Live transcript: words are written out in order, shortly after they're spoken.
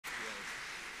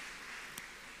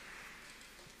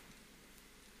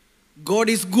God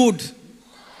is good.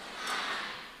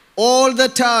 All the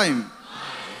time.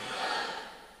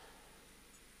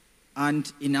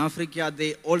 And in Africa,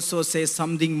 they also say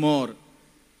something more.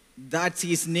 That's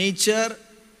his nature.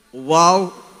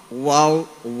 Wow, wow,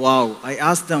 wow. I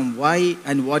asked them why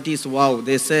and what is wow.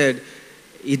 They said,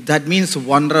 that means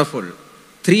wonderful.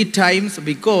 3 times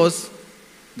because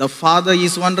the Father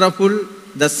is wonderful,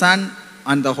 the Son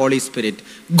and the Holy Spirit.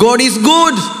 God is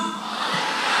good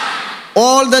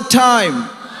all the time.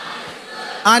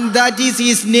 And that is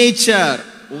his nature.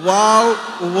 Wow,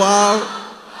 wow.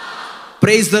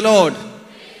 Praise the Lord.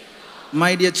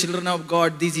 My dear children of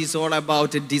God, this is all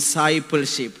about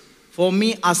discipleship. For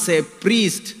me as a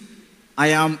priest, I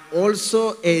am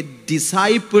also a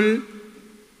disciple,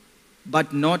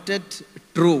 but not yet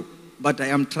true. But I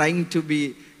am trying to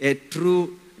be a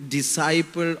true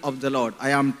disciple of the Lord. I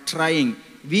am trying.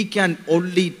 We can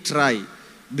only try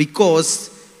because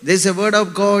there's a word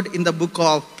of God in the book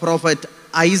of prophet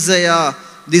Isaiah.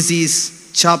 This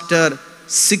is chapter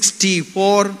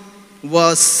 64,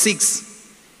 verse 6.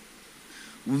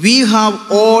 We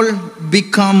have all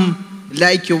become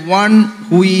like one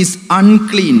who is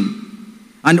unclean,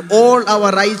 and all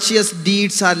our righteous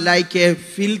deeds are like a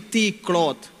filthy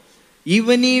cloth.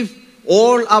 Even if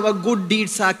all our good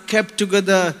deeds are kept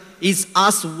together, is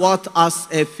as worth as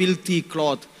a filthy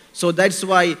cloth. So that's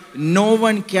why no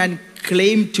one can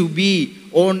claim to be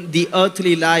on the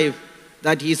earthly life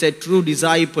that he is a true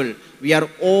disciple. We are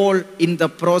all in the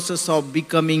process of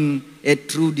becoming a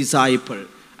true disciple.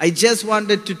 I just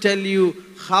wanted to tell you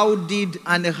how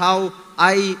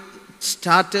I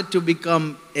started to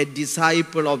become a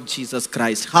disciple of Jesus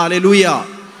Christ. Hallelujah.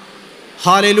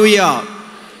 Hallelujah.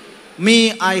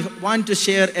 Me, I want to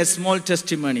share a small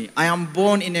testimony. I am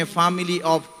born in a family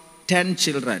of 10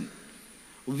 children.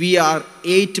 We are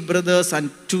 8 brothers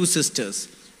and 2 sisters.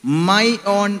 My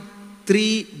own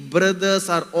 3 brothers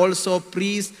are also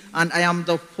priests, and I am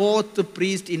the 4th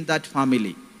priest in that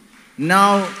family.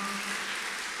 Now,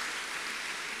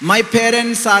 my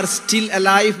parents are still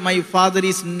alive. My father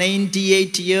is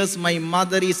 98 years. My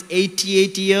mother is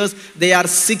 88 years. They are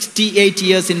 68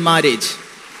 years in marriage.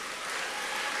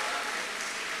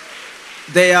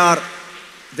 They are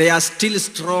still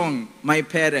strong, my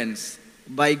parents,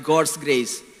 by God's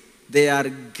grace. They are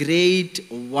great,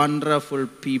 wonderful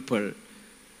people.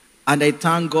 And I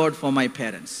thank God for my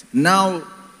parents. Now,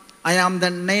 I am the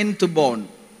 9th born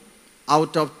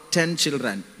out of 10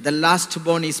 children. The last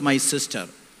born is my sister.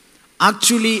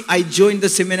 Actually, I joined the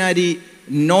seminary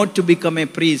not to become a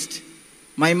priest.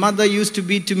 My mother used to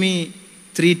beat me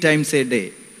 3 times a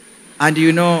day. And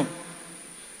you know,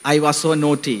 I was so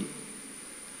naughty.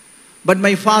 But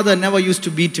my father never used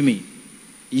to beat me.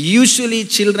 Usually,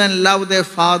 children love their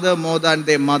father more than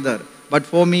their mother. But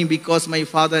for me, because my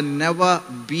father never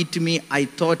beat me, I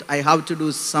thought I have to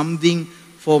do something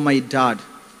for my dad.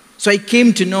 So I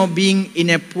came to know being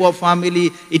in a poor family,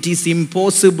 it is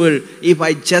impossible if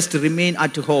I just remain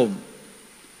at home.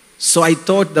 So I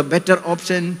thought the better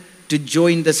option to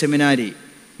join the seminary.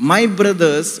 My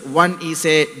brothers, one is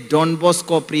a Don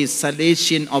Bosco priest,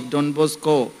 Salesian of Don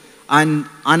Bosco, and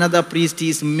another priest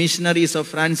is missionaries of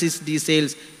Francis de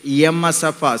Sales,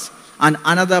 MSFs, and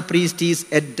another priest is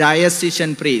a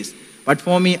diocesan priest. But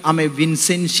for me, I'm a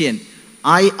Vincentian.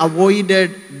 I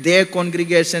avoided their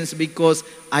congregations because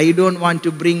I don't want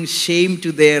to bring shame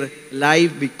to their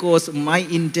life, because my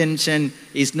intention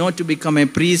is not to become a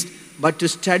priest, but to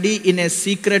study in a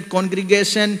secret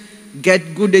congregation,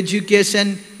 get good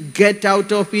education, get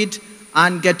out of it,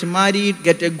 and get married,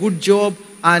 get a good job,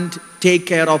 and take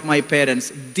care of my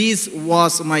parents. This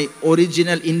was my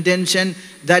original intention.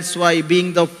 That's why,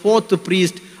 being the 4th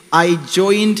priest, I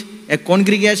joined a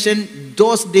congregation.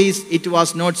 Those days it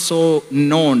was not so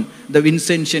known, the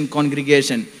Vincentian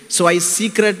congregation. So I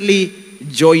secretly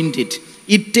joined it.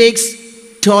 It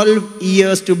takes 12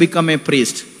 years to become a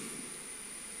priest.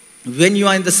 When you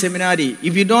are in the seminary,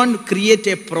 if you don't create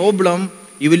a problem,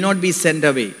 you will not be sent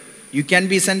away. You can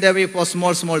be sent away for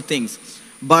small things.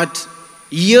 But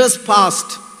years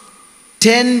passed,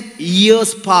 10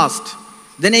 years passed.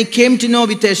 Then I came to know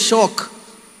with a shock,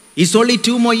 it's only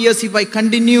 2 more years. If I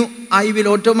continue, I will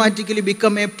automatically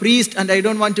become a priest, and I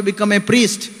don't want to become a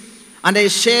priest. And I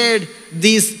shared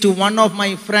this to one of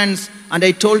my friends, and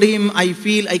I told him, I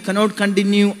feel I cannot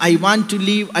continue. I want to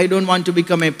leave. I don't want to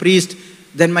become a priest.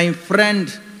 Then my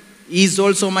friend is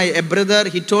also a brother.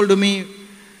 He told me,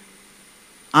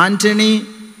 Anthony,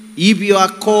 if you are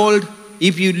called,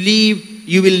 if you leave,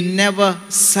 you will never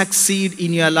succeed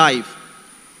in your life.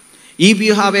 If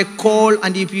you have a call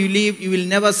and if you leave, you will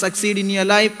never succeed in your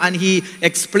life. And he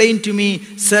explained to me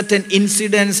certain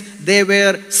incidents. There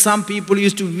were some people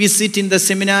used to visit in the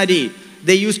seminary.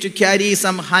 They used to carry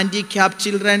some handicapped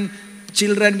children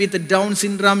with Down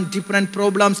syndrome, different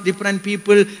problems, different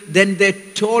people. Then they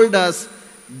told us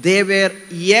they were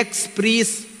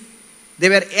ex-priests, they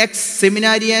were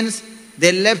ex-seminarians.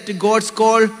 They left God's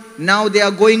call. Now they are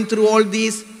going through all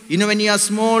this. You know, when you are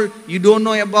small, you don't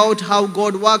know about how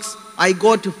God works. I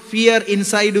got fear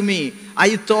inside me.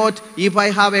 I thought if I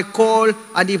have a call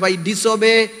and if I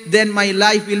disobey, then my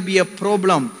life will be a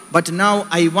problem. But now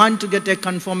I want to get a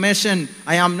confirmation.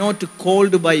 I am not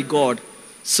called by God.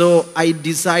 So I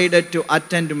decided to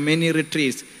attend many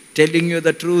retreats. Telling you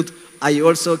the truth, I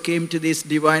also came to this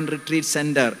Divine Retreat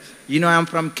Center. You know, I am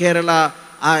from Kerala.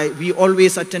 We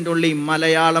always attend only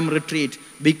Malayalam retreat.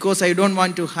 Because I don't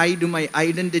want to hide my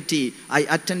identity, I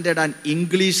attended an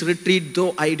English retreat,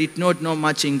 though I did not know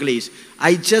much English.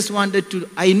 I just wanted to,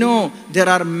 I know there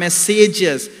are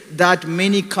messages that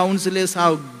many counselors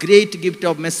have great gift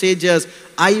of messages.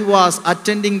 I was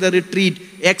attending the retreat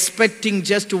expecting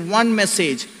just one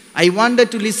message. I wanted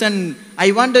to listen,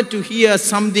 I wanted to hear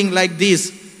something like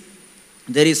this.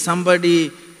 There is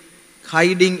somebody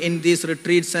hiding in this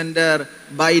retreat center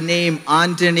by name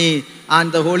Anthony, and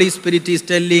the Holy Spirit is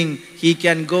telling he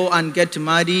can go and get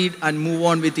married and move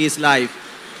on with his life.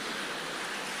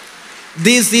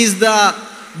 This is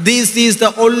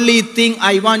the only thing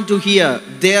I want to hear.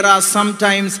 There are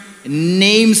sometimes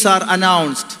names are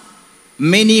announced.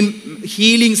 Many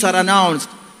healings are announced.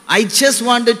 I just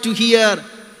wanted to hear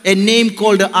a name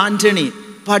called Anthony.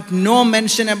 But no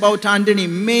mention about Anthony.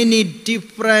 Many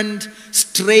different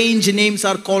strange names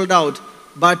are called out.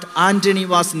 But Anthony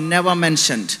was never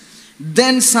mentioned.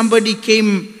 Then somebody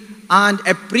came and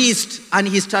a priest and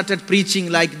he started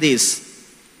preaching like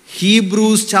this.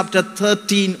 Hebrews chapter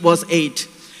 13 verse 8.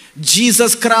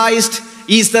 Jesus Christ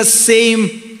is the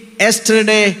same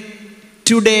yesterday,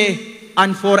 today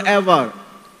and forever.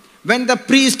 When the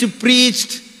priest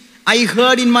preached, I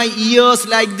heard in my ears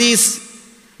like this.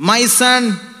 My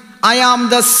son, I am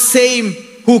the same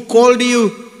who called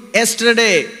you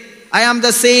yesterday. I am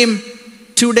the same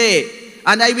today.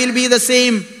 And I will be the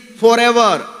same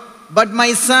forever. But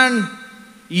my son,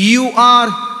 you are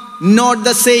not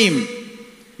the same.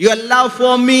 Your love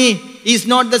for me is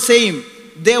not the same.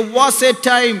 There was a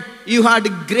time you had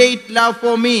great love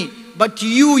for me. But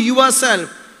you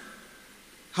yourself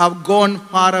have gone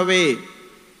far away.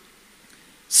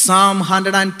 Psalm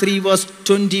 103 verse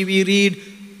 20 we read,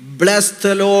 bless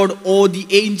the Lord, all the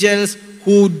angels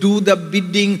who do the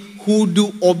bidding, who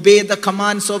do obey the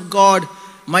commands of God.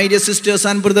 My dear sisters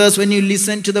and brothers, when you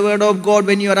listen to the word of God,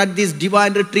 when you are at this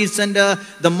Divine Retreat Center,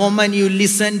 the moment you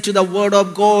listen to the word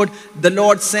of God, the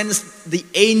Lord sends the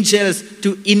angels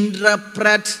to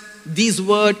interpret this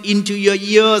word into your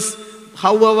ears.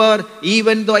 However,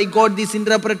 even though I got this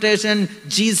interpretation,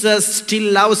 Jesus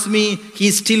still loves me.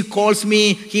 He still calls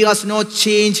me. He has no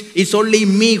change. It's only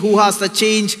me who has the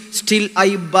change. Still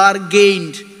I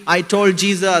bargained. I told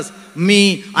Jesus,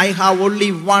 I have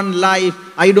only one life.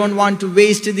 I don't want to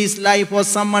waste this life for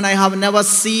someone I have never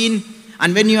seen.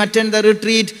 And when you attend the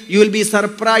retreat, you will be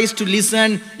surprised to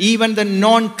listen. Even the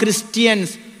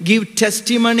non-Christians give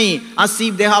testimony as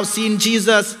if they have seen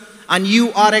Jesus. And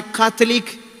you are a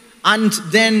Catholic. And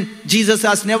then Jesus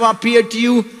has never appeared to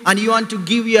you and you want to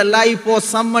give your life for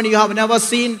someone you have never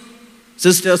seen.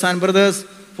 Sisters and brothers,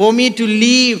 for me to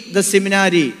leave the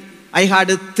seminary, I had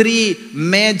 3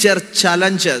 major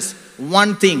challenges.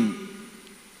 One thing,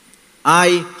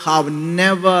 I have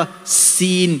never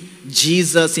seen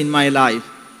Jesus in my life.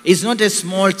 It's not a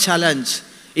small challenge.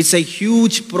 It's a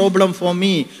huge problem for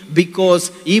me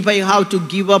because if I have to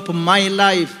give up my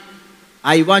life,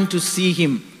 I want to see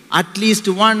him. At least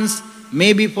once,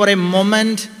 maybe for a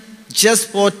moment, just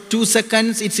for 2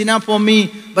 seconds, it's enough for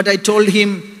me. But I told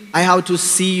him, I have to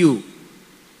see you.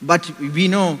 But we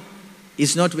know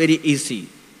it's not very easy.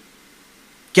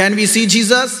 Can we see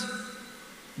Jesus?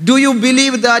 Do you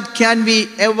believe that can we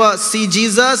ever see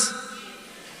Jesus?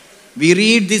 We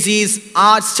read, this is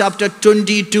Acts chapter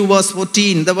 22 verse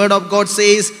 14. The word of God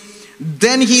says,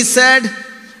 then he said,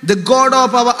 the God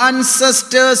of our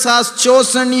ancestors has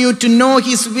chosen you to know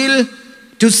his will,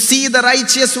 to see the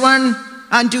righteous one,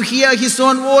 and to hear his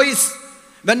own voice.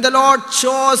 When the Lord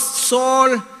chose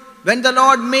Saul, when the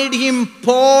Lord made him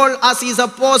Paul as his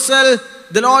apostle,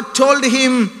 the Lord told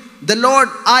him, the Lord,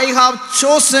 I have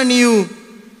chosen you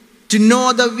to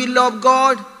know the will of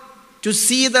God, to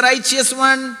see the righteous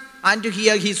one, and to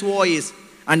hear his voice.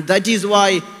 And that is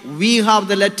why we have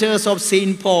the letters of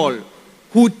Saint Paul,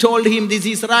 who told him this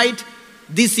is right,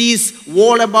 This is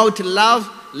all about love.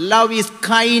 Love is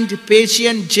kind,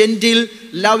 patient, gentle.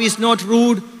 Love is not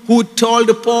rude. Who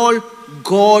told Paul?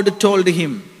 God told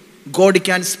him. God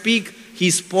can speak.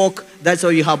 He spoke. That's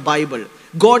why you have Bible.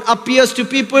 God appears to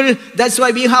people. That's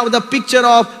why we have the picture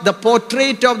of the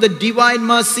portrait of the divine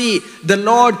mercy. The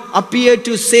Lord appeared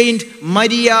to Saint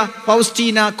Maria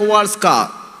Faustina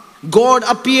Kowalska. God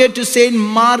appeared to Saint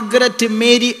Margaret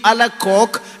Mary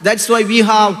Alacoque. That's why we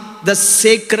have the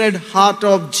Sacred Heart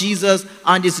of Jesus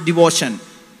and his devotion.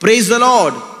 Praise the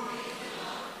Lord.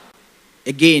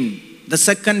 Again, the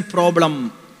second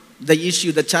problem, the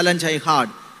issue, the challenge I had.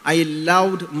 I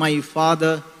loved my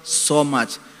father so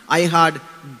much. I had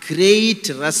great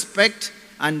respect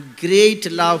and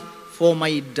great love for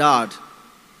my dad.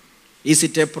 Is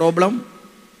it a problem?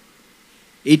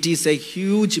 It is a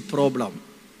huge problem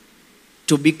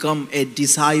to become a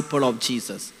disciple of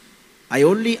Jesus. I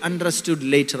only understood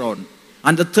later on.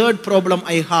 And the third problem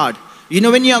I had,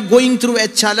 when you are going through a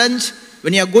challenge,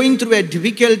 when you are going through a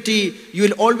difficulty, you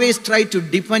will always try to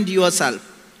defend yourself.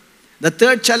 The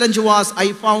third challenge was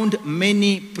I found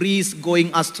many priests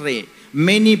going astray.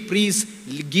 Many priests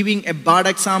giving a bad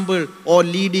example or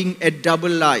leading a double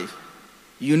life.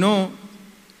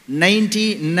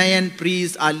 99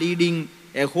 priests are leading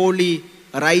a holy,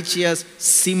 righteous,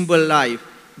 simple life.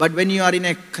 But when you are in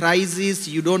a crisis,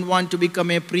 you don't want to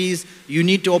become a priest, you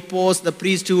need to oppose the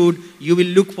priesthood, you will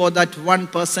look for that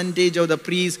 1% of the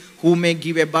priests who may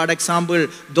give a bad example.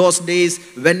 Those days,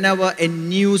 whenever a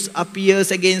news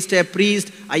appears against a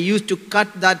priest, I used to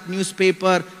cut that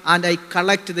newspaper and I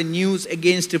collect the news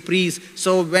against a priest.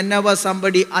 So whenever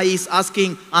somebody is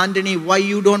asking, Anthony, why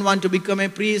you don't want to become a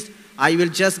priest? I will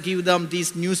just give them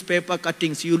these newspaper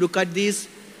cuttings. You look at this.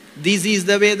 This is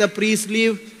the way the priests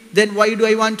live. Then why do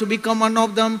I want to become one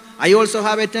of them? I also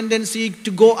have a tendency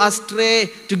to go astray,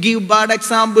 to give bad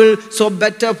example. So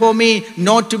better for me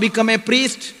not to become a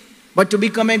priest, but to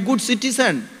become a good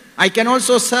citizen. I can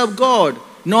also serve God,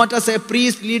 not as a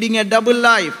priest leading a double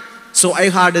life. So I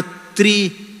had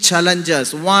 3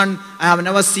 challenges. 1, I have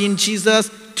never seen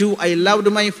Jesus. 2, I loved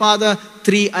my father.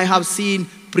 3, I have seen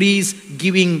priests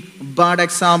giving bad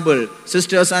example.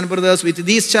 Sisters and brothers, with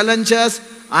these challenges,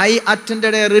 I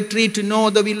attended a retreat to know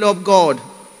the will of God,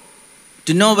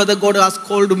 to know whether God has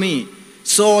called me.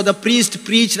 So the priest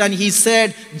preached and he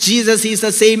said, Jesus is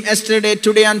the same yesterday,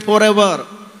 today and forever.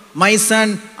 My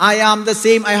son, I am the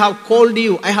same. I have called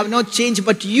you. I have not changed,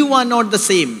 but you are not the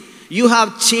same. You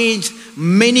have changed.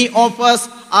 Many of us,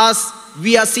 as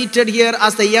we are seated here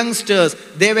as the youngsters,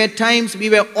 there were times we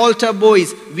were altar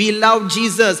boys. We loved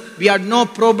Jesus. We had no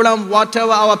problem.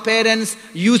 Whatever our parents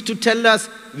used to tell us,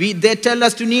 they tell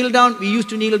us to kneel down, we used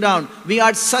to kneel down. We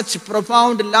had such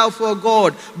profound love for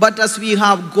God. But as we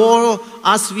have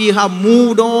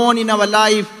moved on in our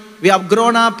life, we have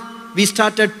grown up, we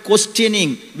started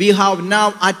questioning. We have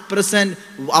now at present,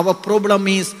 our problem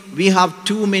is we have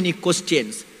too many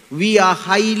questions. We are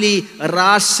highly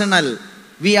rational.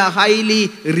 We are highly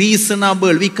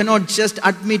reasonable. We cannot just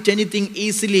admit anything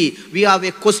easily. We have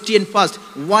a question first.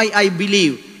 Why I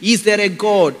believe? Is there a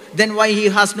God? Then why he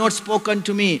has not spoken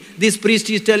to me? This priest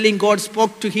is telling God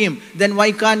spoke to him. Then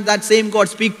why can't that same God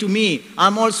speak to me?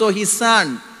 I'm also his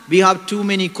son. We have too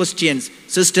many questions.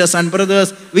 Sisters and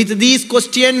brothers, with these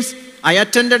questions, I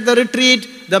attended the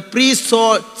retreat. The priest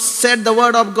said the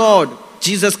word of God.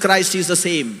 Jesus Christ is the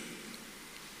same.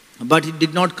 But it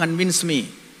did not convince me.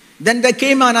 Then there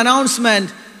came an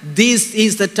announcement. This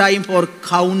is the time for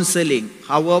counseling.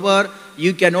 However,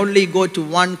 you can only go to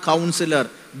one counselor.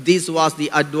 This was the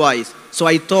advice. So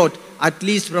I thought, at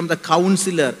least from the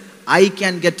counselor, I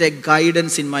can get a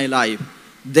guidance in my life.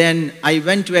 Then I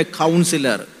went to a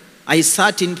counselor. I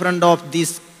sat in front of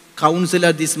this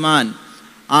counselor, this man,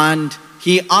 and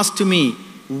he asked me,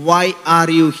 why are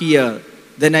you here?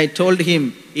 Then I told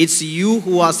him, it's you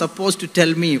who are supposed to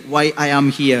tell me why I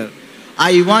am here.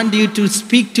 I want you to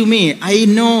speak to me. I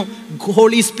know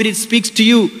Holy Spirit speaks to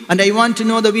you, and I want to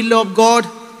know the will of God.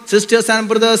 Sisters and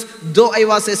brothers, though I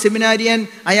was a seminarian,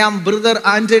 I am Brother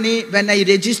Anthony. When I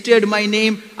registered my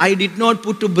name, I did not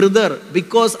put to brother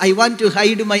because I want to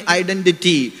hide my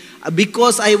identity.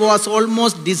 Because I was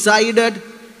almost decided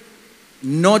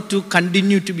not to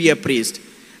continue to be a priest.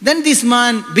 Then this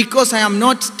man, because I am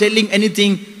not telling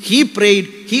anything, he prayed,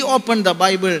 he opened the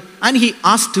Bible, and he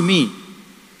asked me,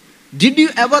 did you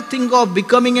ever think of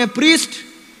becoming a priest?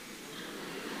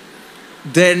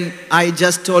 Then I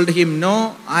just told him,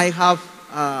 no, I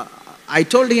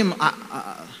told him,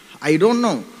 I don't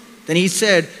know. Then he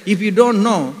said, if you don't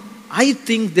know, I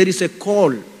think there is a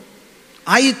call.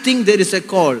 I think there is a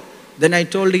call. Then I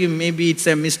told him, maybe it's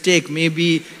a mistake.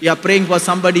 Maybe you are praying for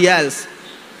somebody else.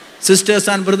 Sisters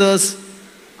and brothers,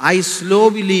 I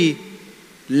slowly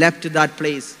left that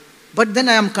place. But then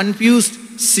I am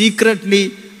confused.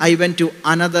 Secretly, I went to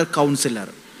another counselor.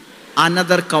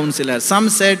 Another counselor. Some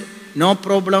said, no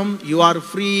problem, you are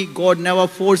free. God never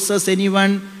forces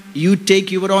anyone. You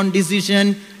take your own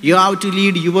decision. You have to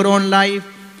lead your own life.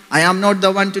 I am not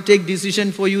the one to take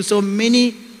decision for you. So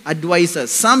many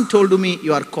advisors. Some told me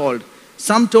you are called.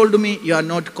 Some told me you are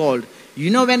not called. You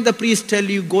know, when the priest tell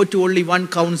you go to only one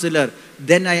counselor,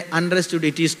 then I understood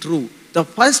it is true. The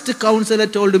first counselor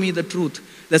told me the truth.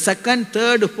 The second,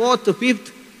 third, fourth,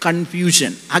 fifth,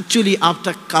 confusion. Actually,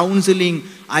 after counseling,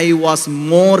 I was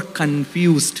more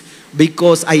confused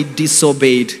because I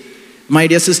disobeyed. My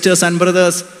dear sisters and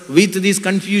brothers, with this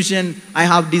confusion, I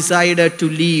have decided to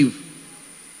leave.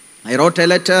 I wrote a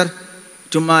letter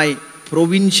to my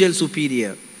provincial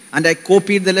superior, and I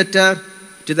copied the letter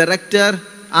to the rector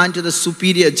and to the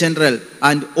superior general,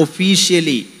 and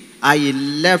officially I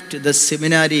left the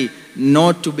seminary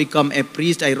not to become a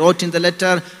priest. I wrote in the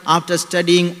letter, after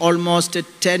studying almost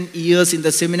 10 years in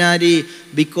the seminary,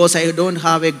 because I don't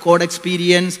have a God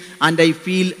experience and I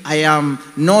feel I am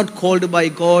not called by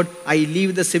God, I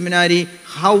leave the seminary.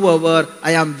 However,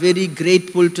 I am very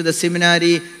grateful to the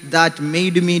seminary that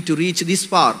made me to reach this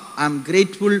far. I am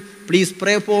grateful. Please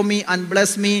pray for me and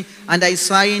bless me. And I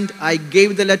signed, I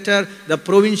gave the letter, the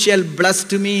provincial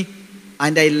blessed me,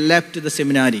 and I left the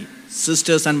seminary.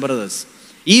 Sisters and brothers,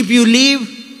 if you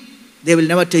leave, they will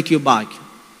never take you back.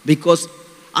 Because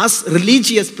as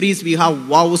religious priests, we have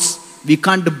vows. We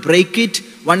can't break it.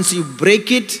 Once you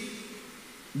break it,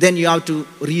 then you have to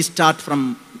restart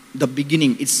from the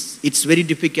beginning. It's very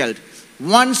difficult.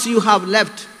 Once you have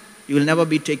left, you will never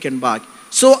be taken back.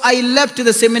 So I left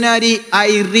the seminary.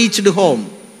 I reached home.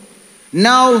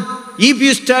 Now, if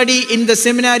you study in the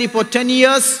seminary for 10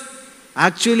 years,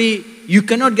 actually, you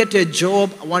cannot get a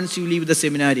job once you leave the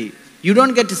seminary. You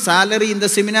don't get a salary in the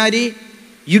seminary.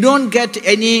 You don't get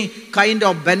any kind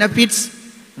of benefits.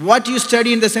 What you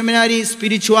study in the seminary,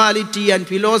 spirituality and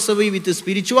philosophy. With the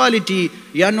spirituality,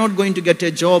 you are not going to get a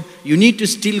job. You need to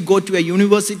still go to a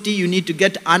university. You need to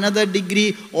get another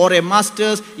degree or a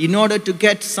master's in order to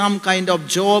get some kind of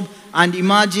job. And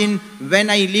imagine,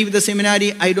 when I leave the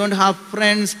seminary, I don't have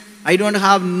friends. I don't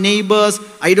have neighbors.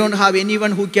 I don't have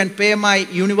anyone who can pay my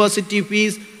university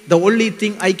fees. The only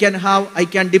thing I can have, I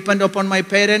can depend upon my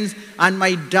parents, and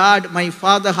my dad, my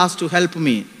father has to help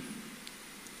me.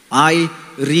 I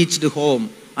reached home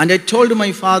and I told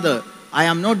my father, I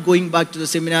am not going back to the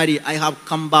seminary. I have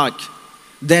come back.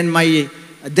 And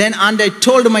I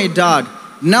told my dad,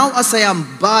 now as I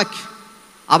am back,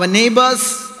 our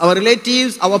neighbors, our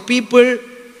relatives, our people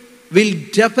will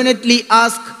definitely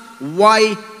ask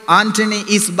why Antony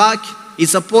is back.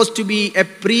 He's supposed to be a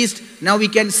priest. Now we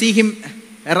can see him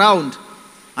around.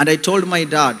 And I told my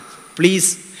dad,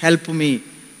 please help me.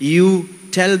 You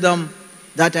tell them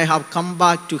that I have come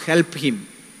back to help him.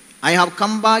 I have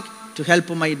come back to help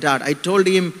my dad. I told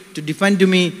him to defend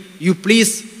me. You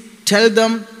please tell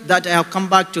them that I have come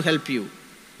back to help you.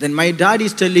 Then my dad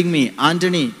is telling me,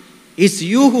 Antony, it's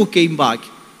you who came back.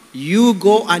 You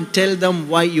go and tell them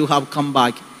why you have come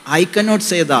back. I cannot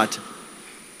say that.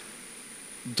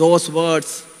 Those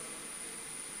words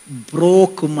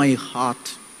broke my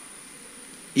heart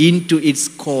into its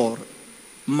core.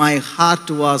 My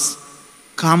heart was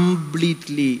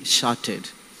completely shattered.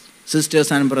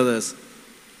 Sisters and brothers,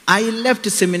 I left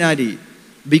seminary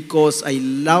because I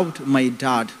loved my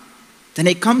dad. Then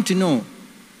I come to know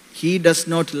he does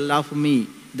not love me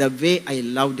the way I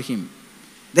loved him.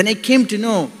 Then I came to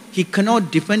know he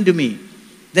cannot defend me.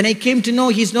 Then I came to know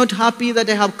he's not happy that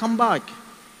I have come back.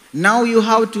 Now you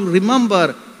have to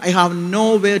remember, I have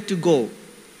nowhere to go.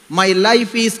 My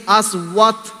life is as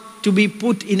worth to be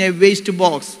put in a waste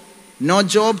box. No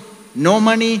job, no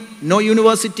money, no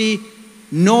university,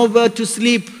 nowhere to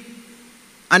sleep.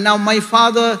 And now my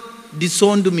father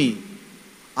disowned me.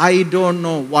 I don't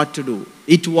know what to do.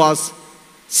 It was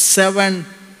 7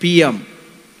 p.m.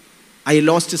 I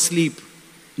lost sleep.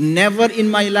 Never in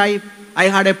my life I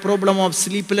had a problem of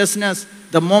sleeplessness.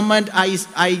 The moment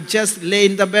I just lay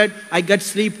in the bed, I get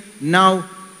sleep. Now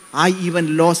I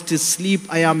even lost sleep.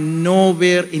 I am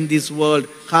nowhere in this world,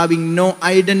 having no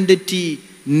identity,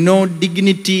 no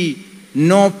dignity,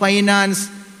 no finance,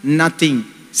 nothing.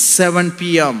 7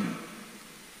 p.m.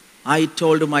 I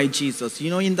told my Jesus,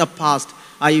 in the past,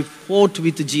 I fought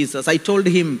with Jesus. I told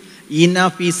him,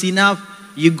 enough is enough.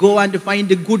 You go and find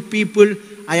good people.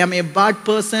 I am a bad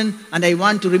person and I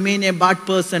want to remain a bad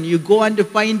person. You go and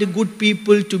find good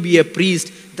people to be a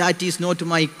priest. That is not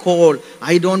my call.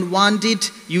 I don't want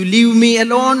it. You leave me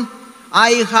alone. I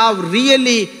have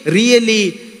really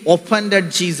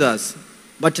offended Jesus.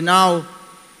 But now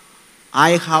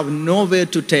I have nowhere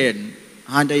to turn.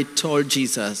 And I told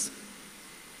Jesus,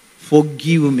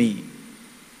 forgive me.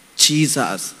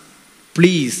 Jesus,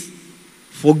 please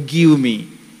forgive me.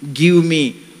 Give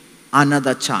me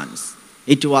another chance.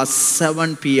 It was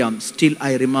 7 p.m. Still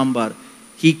I remember.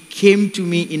 He came to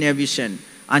me in a vision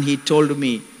and he told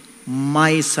me,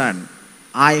 my son,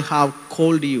 I have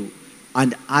called you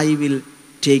and I will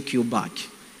take you back.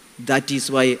 That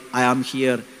is why I am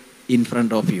here in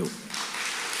front of you.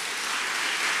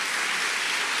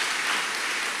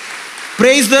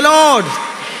 Praise the Lord.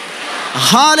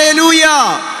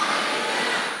 Hallelujah.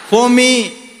 For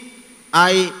me,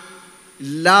 I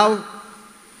love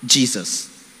Jesus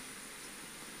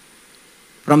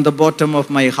from the bottom of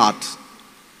my heart.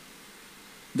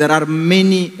 There are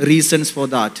many reasons for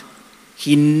that.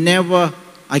 He never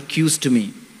accused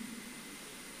me.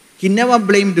 He never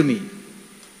blamed me.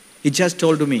 He just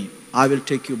told me, I will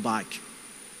take you back.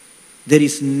 There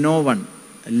is no one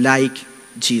like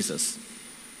Jesus.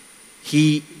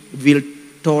 He will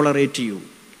tolerate you.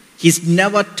 He's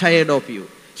never tired of you.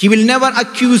 He will never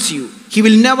accuse you. He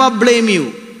will never blame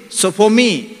you. So for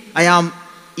me, I am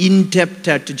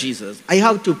indebted to Jesus. I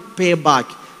have to pay back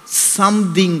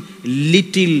something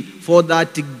little for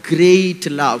that great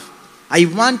love. I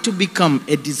want to become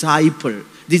a disciple.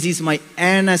 This is my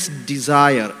earnest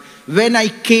desire. When I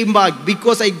came back,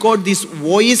 because I got this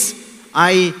voice,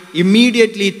 I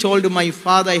immediately told my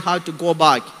father I have to go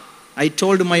back. I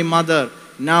told my mother,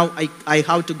 now I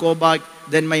have to go back.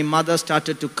 Then my mother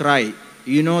started to cry.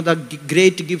 You know the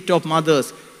great gift of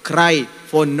mothers, cry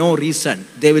for no reason.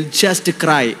 They will just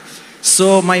cry.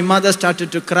 So my mother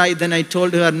started to cry. Then I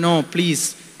told her, no,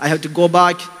 please, I have to go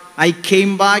back. I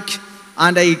came back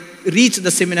and I reached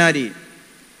the seminary.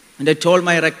 And I told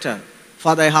my rector,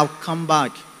 Father, I have come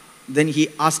back. Then he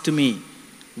asked me,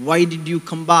 why did you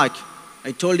come back?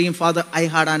 I told him, Father, I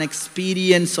had an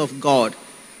experience of God.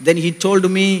 Then he told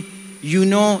me, you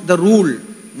know the rule.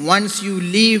 Once you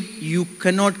leave, you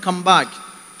cannot come back.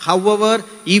 However,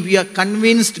 if you are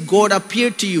convinced God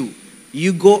appeared to you,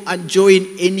 you go and join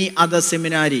any other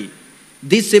seminary.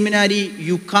 This seminary,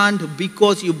 you can't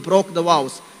because you broke the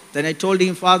vows. Then I told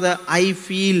him, Father, I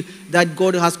feel that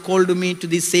God has called me to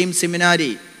the same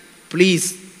seminary.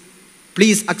 Please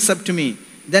accept me.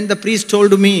 Then the priest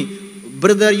told me,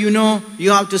 brother, you know,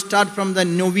 you have to start from the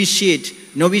novitiate.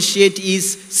 Novitiate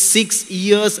is 6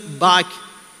 years back.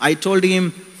 I told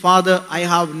him, Father, I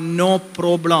have no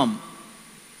problem.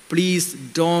 Please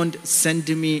don't send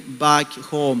me back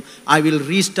home. I will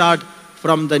restart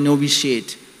from the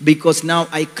novitiate because now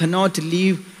I cannot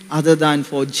live other than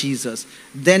for Jesus.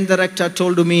 Then the rector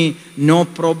told me, no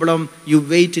problem, you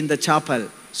wait in the chapel.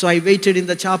 So I waited in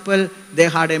the chapel. They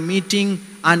had a meeting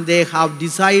and they have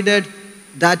decided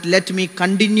that let me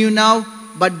continue now,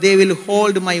 but they will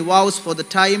hold my vows for the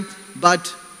time,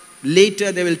 but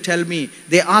later they will tell me.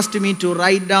 They asked me to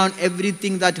write down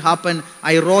everything that happened.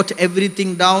 I wrote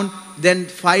everything down. Then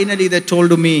finally they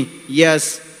told me,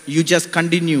 yes, you just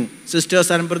continue.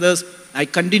 Sisters and brothers, I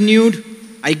continued.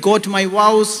 I got my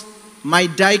vows, my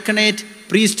diaconate,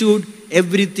 priesthood,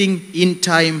 everything in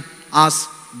time as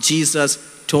Jesus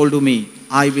told me,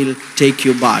 I will take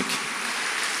you back.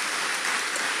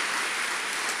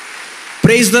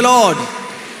 Praise the Lord.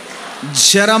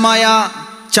 Jeremiah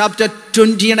chapter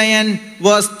 29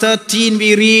 verse 13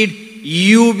 we read,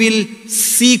 you will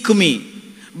seek me.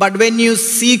 But when you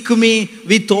seek me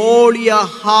with all your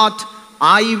heart,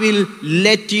 I will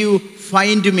let you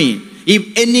find me.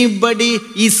 If anybody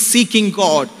is seeking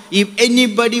God, if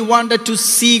anybody wanted to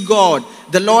see God,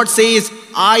 the Lord says,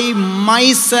 I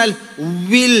myself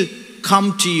will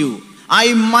come to you.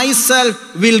 I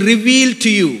myself will reveal to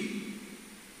you.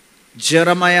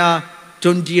 Jeremiah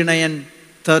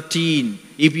 29:13.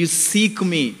 If you seek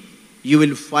me, you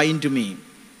will find me.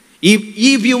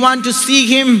 If you want to see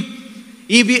him,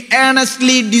 if you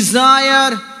earnestly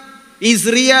desire, he is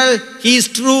real, he is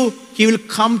true, he will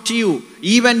come to you.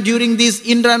 Even during this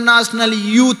international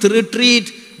youth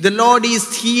retreat, the Lord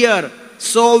is here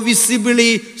so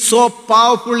visibly, so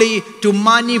powerfully to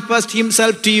manifest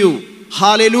himself to you.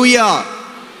 Hallelujah.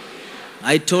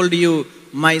 I told you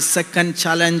my second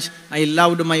challenge. I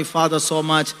loved my father so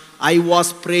much. I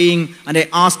was praying and I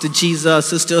asked Jesus,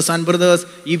 sisters and brothers,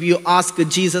 if you ask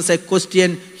Jesus a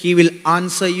question, he will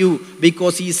answer you.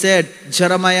 Because he said,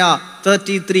 Jeremiah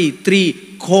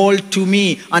 33:3, call to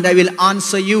me and I will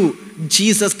answer you.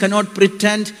 Jesus cannot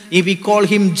pretend. If we call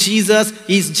him Jesus,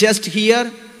 he's just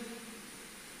here.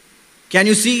 Can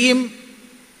you see him?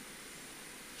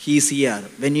 He's here.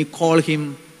 When you call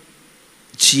him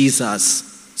Jesus,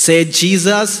 say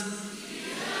Jesus,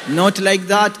 Not like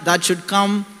that. That should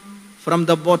come from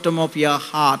the bottom of your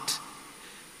heart.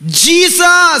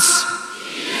 Jesus!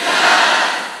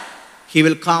 He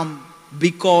will come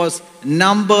because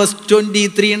Numbers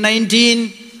 23:19,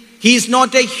 he is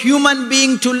not a human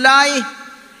being to lie.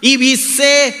 If he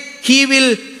say, he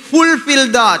will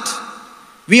fulfill that.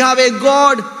 We have a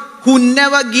God who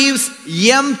never gives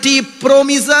empty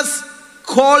promises.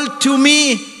 Call to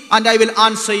me and I will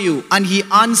answer you. And he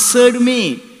answered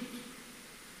me.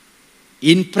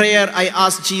 In prayer I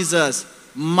asked Jesus,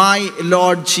 my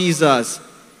Lord Jesus,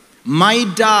 my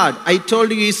dad, I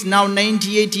told you, is now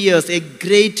 98 years, a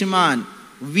great man.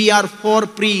 We are 4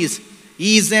 priests.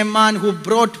 He is a man who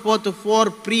brought forth 4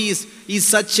 priests. He is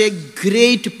such a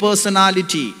great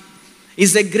personality. He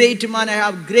is a great man. I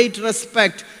have great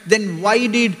respect. Then why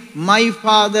did my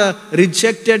father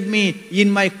rejected me in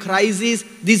my crisis?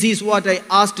 This is what I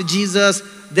asked Jesus.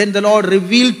 Then the Lord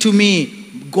revealed to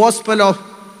me, Gospel of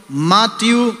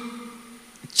Matthew,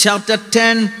 chapter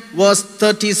 10, verse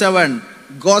 37.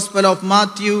 Gospel of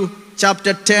Matthew,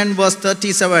 chapter 10, verse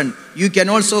 37. You can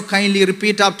also kindly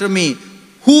repeat after me.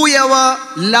 Whoever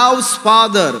loves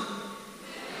father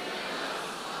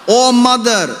or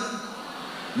mother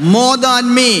more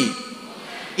than me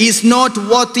is not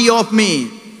worthy of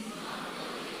me.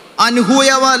 And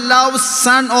whoever loves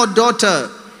son or daughter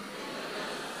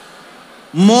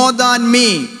more than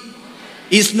me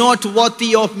is not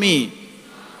worthy of me.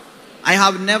 I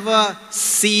have never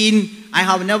seen, I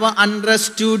have never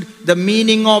understood the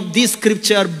meaning of this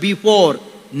scripture before.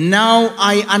 Now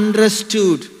I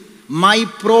understood. My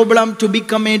problem to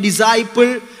become a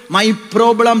disciple, my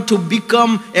problem to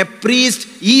become a priest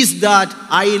is that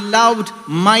I loved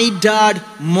my dad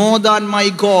more than my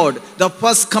God. The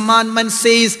first commandment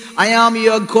says, I am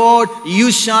your God,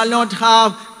 you shall not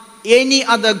have any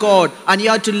other God. And you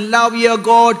have to love your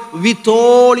God with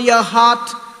all your heart,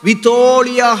 with all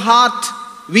your heart.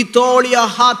 With all your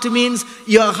heart means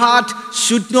your heart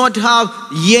should not have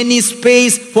any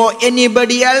space for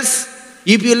anybody else.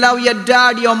 If you love your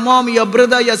dad, your mom, your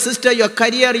brother, your sister, your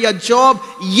career, your job,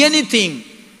 anything,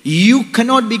 you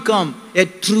cannot become a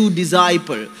true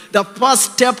disciple. The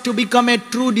first step to become a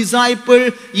true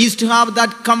disciple is to have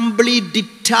that complete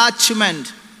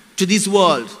detachment to this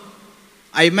world.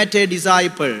 I met a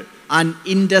disciple, an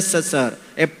intercessor,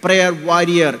 a prayer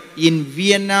warrior in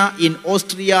Vienna, in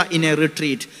Austria, in a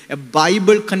retreat. A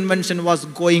Bible convention was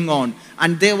going on,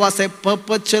 and there was a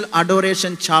perpetual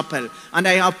adoration chapel. And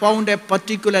I have found a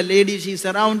particular lady, she's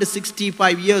around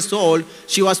 65 years old.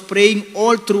 She was praying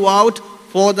all throughout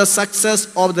for the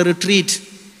success of the retreat.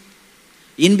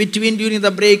 In between, during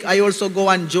the break, I also go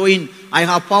and join. I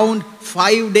have found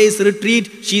 5 days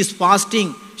retreat. She is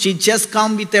fasting. She just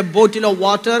come with a bottle of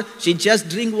water. She just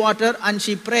drink water and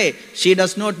she pray. She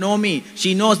does not know me.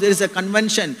 She knows there is a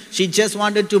convention. She just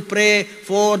wanted to pray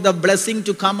for the blessing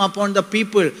to come upon the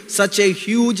people. Such a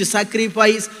huge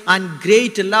sacrifice and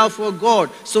great love for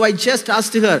God. So I just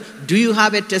asked her, do you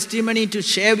have a testimony to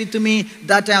share with me?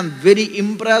 That I am very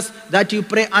impressed that you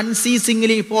pray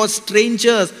unceasingly for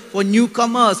strangers, for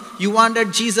newcomers. You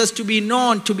wanted Jesus to be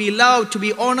known, to be loved, to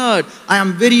be honored. I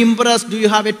am very impressed. Do you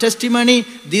have a testimony?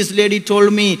 This lady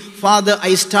told me, Father,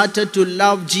 I started to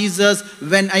love Jesus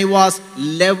when I was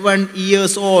 11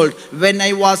 years old. When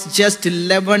I was just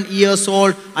 11 years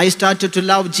old, I started to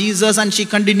love Jesus. And she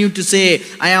continued to say,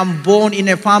 I am born in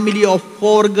a family of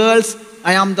 4 girls.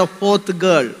 I am the 4th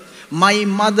girl. My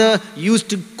mother used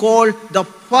to call the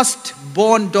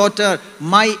first-born daughter,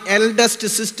 my eldest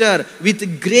sister,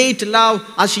 with great love,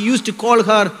 as she used to call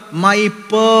her, my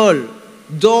pearl.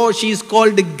 Though she is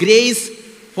called Grace,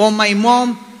 for my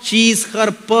mom, she is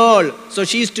her pearl. So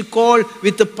she used to call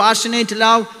with a passionate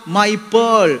love, my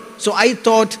pearl. So I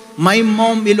thought my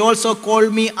mom will also call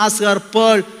me as her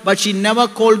pearl, but she never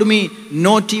called me,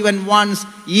 not even once.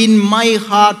 In my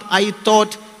heart, I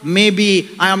thought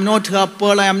maybe I am not her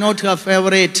pearl, I am not her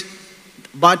favorite.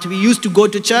 But we used to go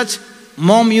to church.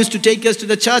 Mom used to take us to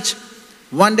the church.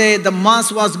 One day the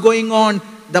mass was going on.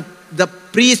 The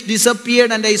priest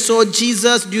disappeared and I saw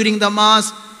Jesus during the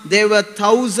mass. There were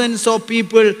thousands of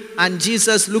people and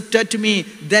Jesus looked at me.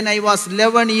 Then I was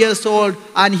 11 years old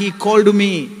and he called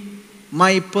me,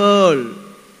 my pearl,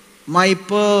 my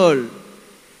pearl,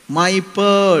 my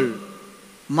pearl,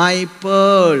 my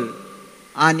pearl.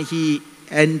 And he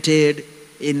entered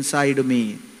inside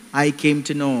me. I came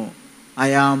to know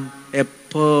I am a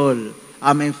pearl.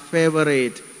 I'm a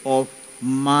favorite of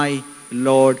my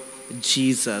Lord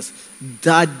Jesus.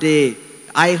 That day,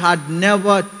 I had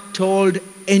never told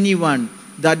anyone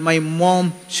that my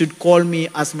mom should call me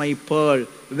as my pearl.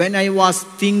 When I was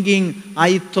thinking,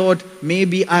 I thought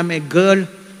maybe I'm a girl.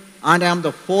 and I am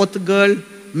the fourth girl.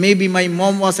 Maybe my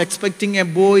mom was expecting a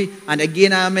boy, and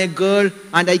again I am a girl,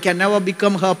 and I can never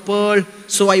become her pearl.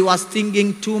 So I was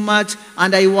thinking too much,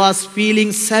 and I was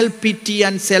feeling self-pity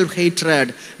and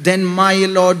self-hatred. Then my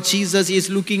Lord Jesus is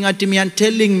looking at me and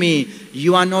telling me,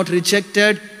 you are not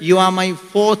rejected. You are my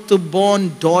fourth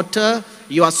born daughter.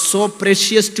 You are so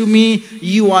precious to me.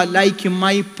 You are like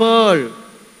my pearl.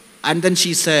 And then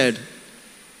she said,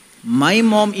 my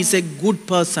mom is a good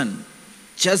person.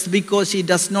 Just because she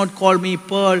does not call me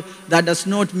pearl, that does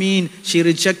not mean she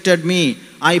rejected me.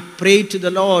 I prayed to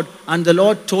the Lord, and the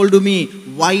Lord told me,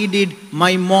 why did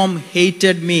my mom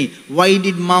hated me? Why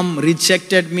did mom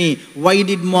rejected me? Why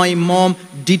did my mom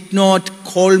did not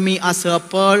call me as her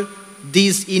pearl?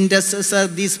 This intercessor,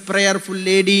 this prayerful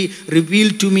lady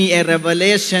revealed to me a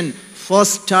revelation.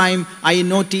 First time I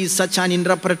noticed such an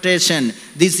interpretation.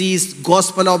 This is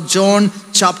Gospel of John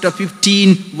chapter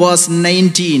 15 verse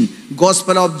 19.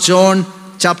 Gospel of John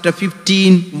chapter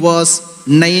 15 verse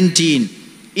 19.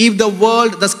 If the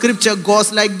world, the scripture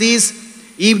goes like this,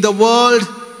 if the world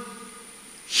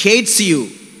hates you,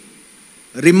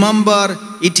 remember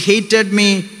it hated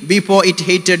me before it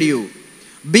hated you.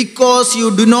 Because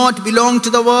you do not belong to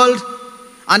the world,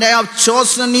 and I have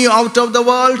chosen you out of the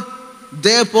world,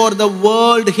 therefore the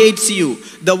world hates you.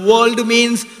 The world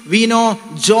means, we know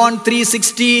John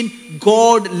 3:16,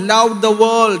 God loved the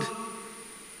world.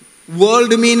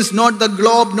 World means not the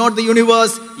globe, not the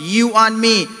universe, you and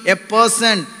me, a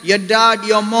person, your dad,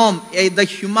 your mom, the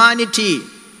humanity.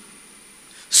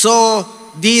 So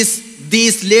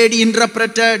this lady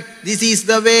interpreted, this is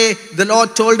the way the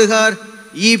Lord told her,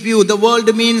 if you, the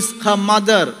world means her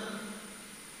mother.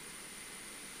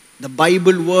 The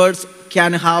Bible words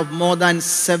can have more than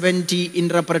 70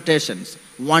 interpretations.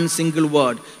 One single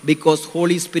word, because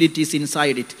Holy Spirit is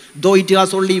inside it. Though it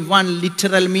has only one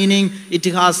literal meaning, it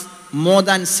has more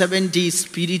than 70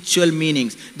 spiritual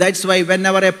meanings. That's why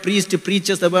whenever a priest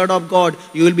preaches the word of God,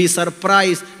 you will be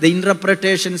surprised. The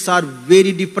interpretations are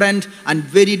very different and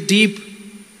very deep.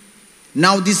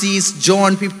 Now this is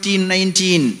John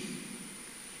 15:19.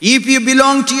 If you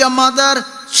belong to your mother,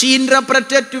 she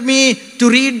interpreted to me to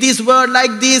read this word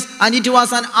like this, and it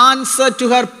was an answer to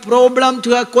her problem,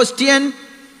 to her question.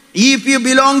 If you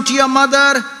belong to your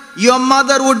mother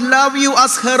would love you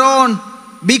as her own.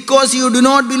 Because you do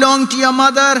not belong to your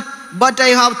mother, but I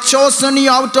have chosen you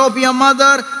out of your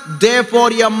mother,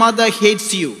 therefore your mother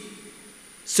hates you.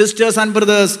 Sisters and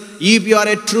brothers, if you are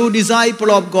a true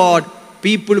disciple of God,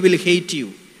 people will hate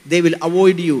you. They will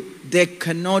avoid you. They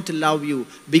cannot love you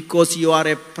because you are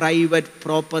a private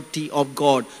property of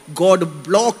God. God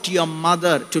blocked your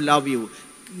mother to love you.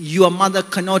 Your mother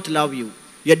cannot love you.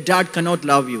 Your dad cannot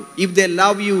love you. If they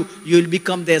love you, you will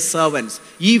become their servants.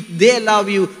 If they love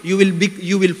you, you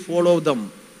will follow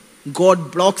them.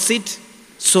 God blocks it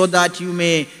so that you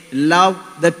may love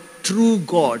the true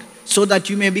God, so that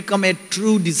you may become a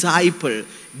true disciple.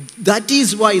 That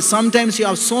is why sometimes you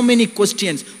have so many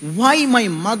questions. Why my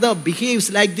mother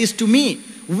behaves like this to me?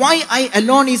 Why I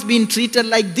alone is being treated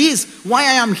like this? Why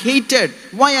I am hated?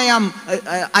 Why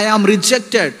I am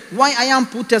rejected? Why I am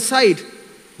put aside?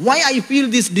 Why I feel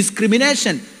this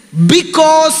discrimination?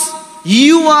 Because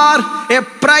you are a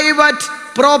private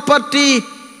property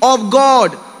of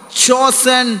God,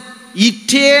 chosen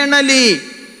eternally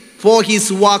for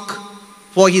His work,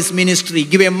 for His ministry.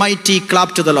 Give a mighty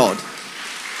clap to the Lord.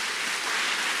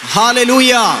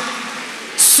 Hallelujah.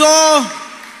 So,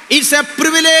 it's a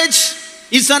privilege,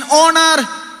 it's an honor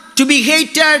to be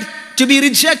hated, to be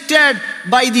rejected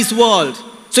by this world.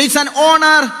 So it's an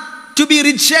honor to be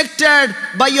rejected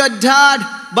by your dad,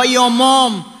 by your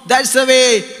mom. That's the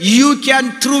way you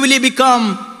can truly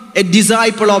become a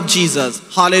disciple of Jesus.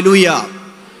 Hallelujah.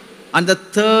 And the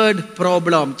third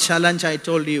problem, challenge I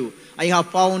told you, I have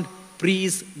found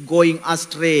priests going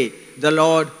astray. The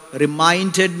Lord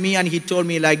reminded me and He told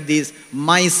me like this,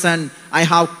 my son, I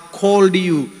have called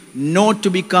you not to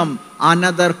become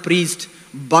another priest,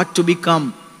 but to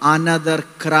become another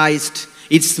Christ.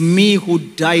 It's me who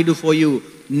died for you.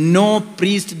 No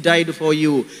priest died for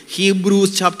you.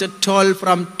 Hebrews chapter 12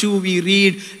 from 2 we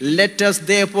read, let us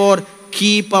therefore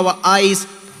keep our eyes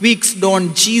fixed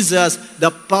on Jesus, the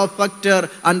perfecter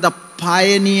and the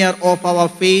pioneer of our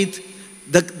faith.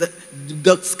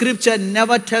 The scripture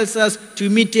never tells us to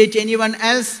imitate anyone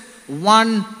else.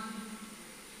 1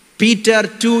 Peter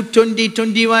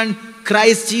 2:20-21,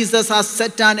 Christ Jesus has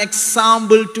set an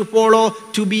example to follow,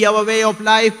 to be our way of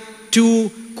life.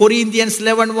 2 Corinthians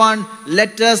 11:1.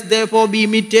 Let us therefore be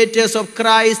imitators of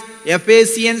Christ.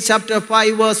 Ephesians chapter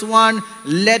 5 verse 1.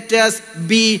 Let us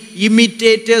be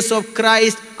imitators of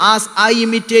Christ. As I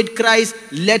imitate Christ,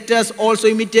 let us also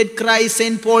imitate Christ.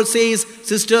 St. Paul says,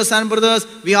 sisters and brothers,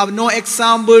 we have no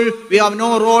example, we have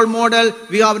no role model,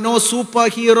 we have no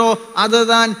superhero other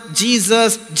than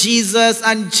Jesus, Jesus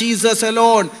and Jesus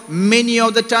alone. Many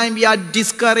of the time we are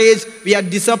discouraged, we are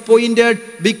disappointed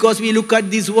because we look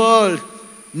at this world.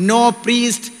 No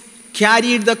priest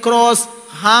carried the cross,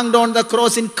 hanged on the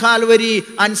cross in Calvary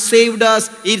and saved us.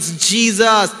 It's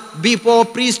Jesus. Before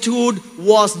priesthood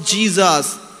was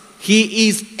Jesus. He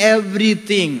is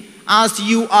everything. As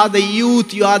you are the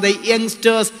youth, you are the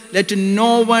youngsters, let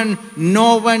no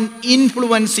one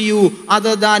influence you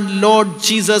other than Lord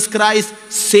Jesus Christ.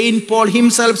 Saint Paul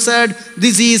himself said,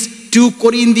 this is 2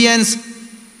 Corinthians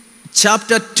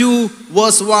chapter 2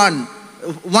 verse 1.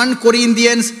 1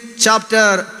 Corinthians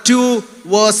chapter 2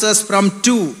 verses from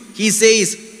 2. He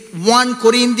says, 1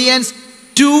 Corinthians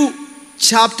 2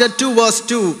 chapter 2 verse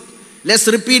 2. Let's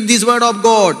repeat this word of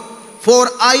God. For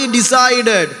I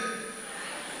decided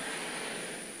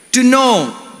to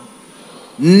know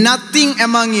nothing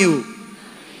among you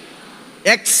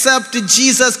except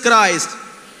Jesus Christ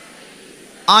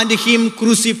and Him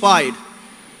crucified.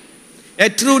 A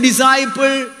true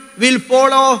disciple will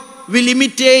follow, will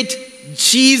imitate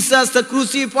Jesus the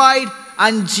crucified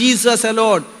and Jesus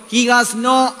alone. He has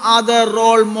no other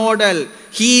role model.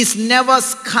 He is never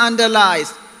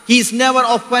scandalized. He is never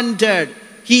offended.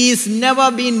 He is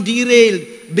never been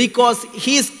derailed because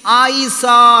his eyes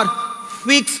are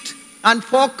fixed and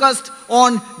focused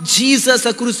on Jesus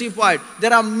the crucified.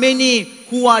 There are many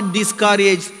who are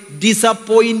discouraged,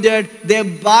 disappointed, they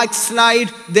backslide,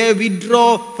 they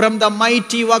withdraw from the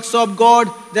mighty works of God.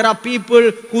 There are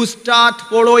people who start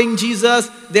following Jesus.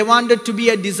 They wanted to be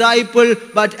a disciple,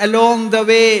 but along the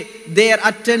way, their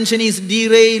attention is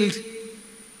derailed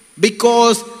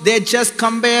because they just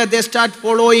compare, they start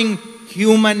following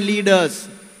human leaders.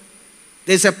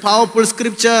 There's a powerful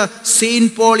scripture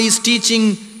Saint Paul is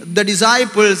teaching the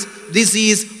disciples. This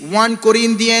is 1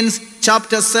 Corinthians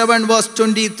chapter 7 verse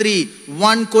 23.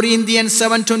 1 Corinthians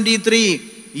 7:23.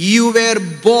 You were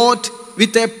bought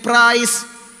with a price.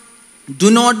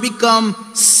 Do not become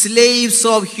slaves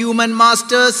of human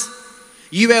masters.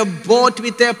 You were bought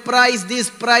with a price. This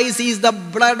price is the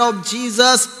blood of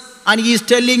Jesus. And He is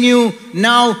telling you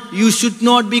now you should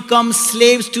not become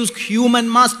slaves to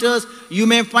human masters. You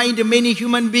may find many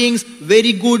human beings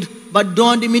very good, but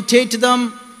don't imitate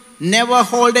them. Never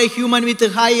hold a human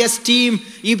with high esteem.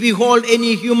 If you hold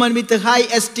any human with high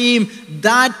esteem,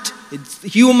 that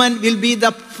human will be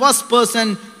the first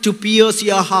person to pierce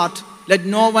your heart. Let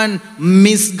no one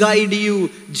misguide you.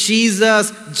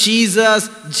 Jesus, Jesus,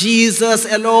 Jesus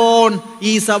alone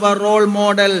is our role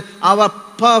model, our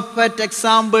perfect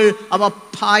example, our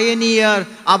pioneer,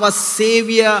 our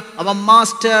savior, our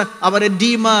master, our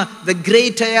redeemer, the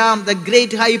great I am, the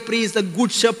great high priest, the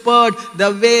good shepherd,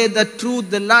 the way, the truth,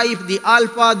 the life, the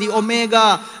alpha, the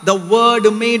omega, the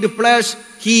word made flesh.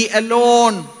 He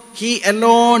alone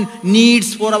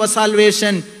needs for our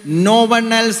salvation. No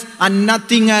one else and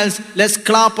nothing else. Let's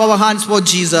clap our hands for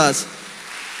Jesus.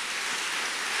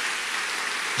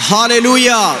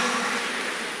 Hallelujah.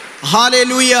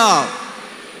 Hallelujah.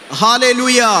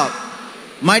 Hallelujah.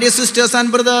 My dear sisters and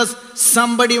brothers,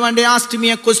 somebody one day asked me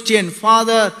a question.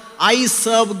 Father, I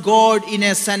serve God in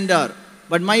a center,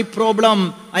 but my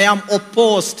problem, I am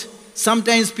opposed.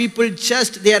 Sometimes people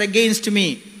they are against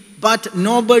me, but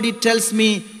nobody tells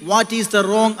me what is the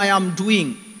wrong I am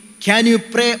doing. Can you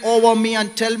pray over me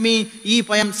and tell me if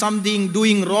I am something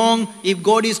doing wrong, if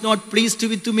God is not pleased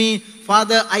with me?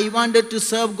 Father, I wanted to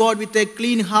serve God with a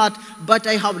clean heart, but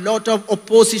I have a lot of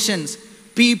oppositions.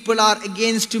 People are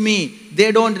against me.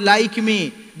 They don't like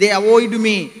me. They avoid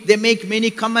me. They make many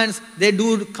comments. They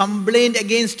do complain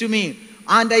against me.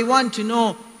 And I want to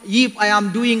know if I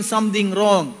am doing something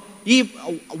wrong.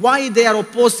 Why they are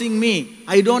opposing me.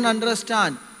 I don't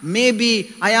understand.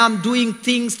 Maybe I am doing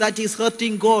things that is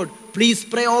hurting God. Please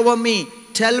pray over me.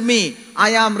 Tell me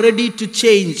I am ready to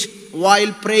change.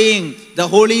 While praying, the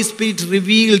Holy Spirit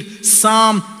revealed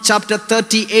Psalm chapter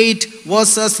 38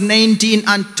 verses 19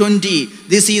 and 20.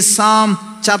 This is Psalm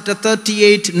chapter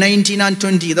 38, 19 and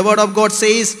 20. The word of God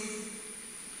says,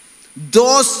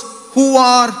 those who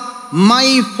are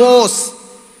my foes,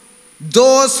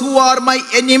 those who are my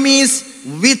enemies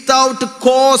without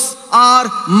cause are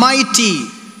mighty,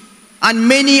 and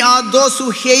many are those who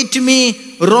hate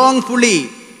me wrongfully.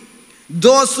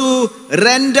 Those who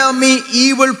render me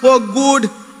evil for good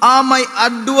are my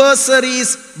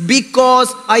adversaries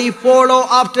because I follow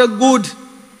after good.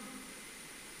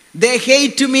 They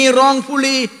hate me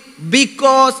wrongfully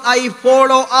because I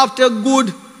follow after good.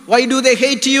 Why do they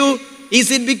hate you? Is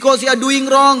it because you are doing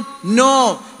wrong?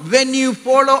 No. When you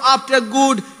follow after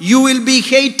good, you will be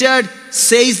hated,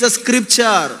 says the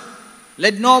scripture.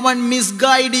 Let no one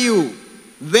misguide you.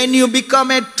 When you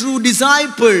become a true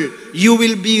disciple, you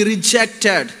will be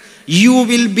rejected. You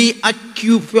will be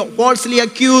falsely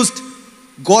accused.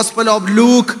 Gospel of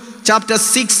Luke, chapter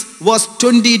 6, verse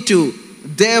 22.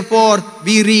 Therefore,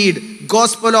 we read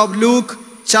Gospel of Luke,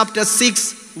 chapter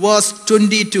 6, verse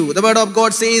 22. The word of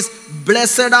God says,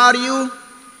 blessed are you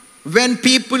when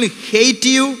people hate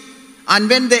you and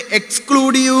when they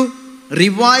exclude you,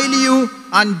 revile you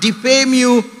and defame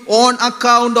you on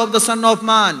account of the Son of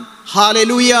Man.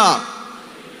 Hallelujah.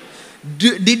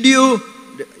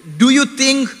 Do you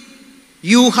think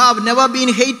you have never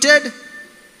been hated?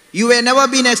 You have never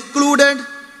been excluded?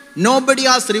 Nobody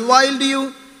has reviled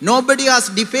you? Nobody has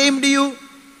defamed you?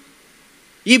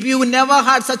 If you never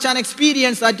had such an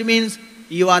experience, that means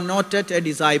you are not yet a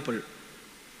disciple.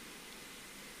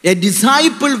 A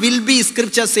disciple will be,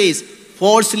 scripture says,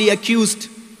 falsely accused.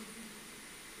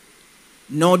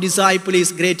 No disciple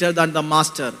is greater than the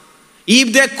master.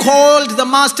 If they called the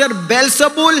master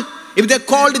Beelzebul, if they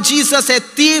called Jesus a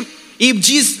thief,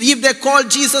 if they called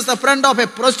Jesus the friend of a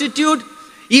prostitute,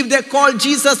 if they called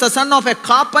Jesus the son of a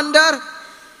carpenter,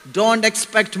 don't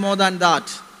expect more than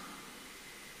that.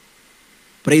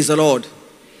 Praise the Lord.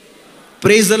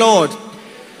 Praise the Lord.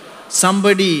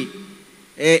 Somebody,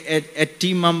 a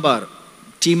team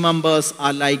members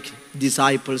are like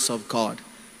disciples of God.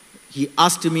 He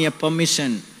asked me a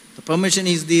permission. The permission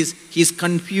is this: he's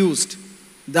confused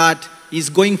that he's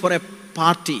going for a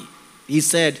party. He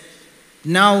said,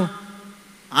 now,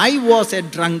 I was a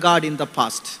drunkard in the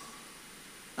past.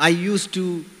 I used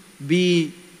to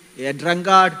be a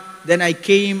drunkard. Then I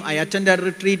came, I attended a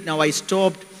retreat, now I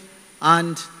stopped.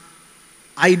 And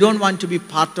I don't want to be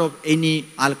part of any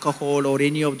alcohol or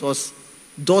any of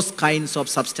those kinds of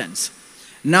substance.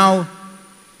 Now,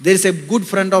 there is a good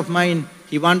friend of mine.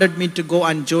 He wanted me to go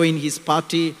and join his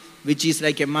party, which is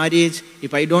like a marriage.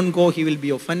 If I don't go, he will be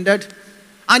offended.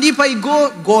 And if I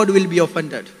go, God will be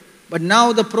offended. But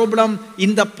now the problem,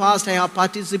 in the past I have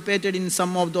participated in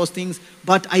some of those things,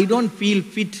 but I don't feel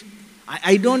fit.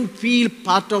 I don't feel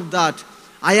part of that.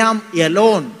 I am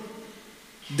alone.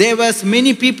 There was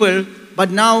many people, but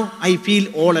now I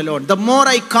feel all alone. The more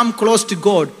I come close to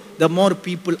God, the more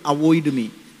people avoid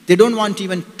me. They don't want to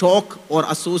even talk or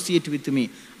associate with me.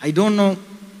 I don't know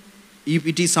if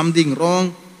it is something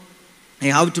wrong. I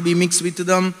have to be mixed with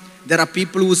them. There are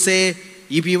people who say,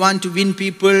 if you want to win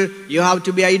people, you have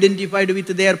to be identified with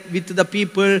the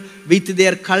people, with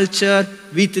their culture,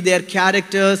 with their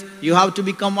characters. You have to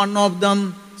become one of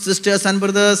them. Sisters and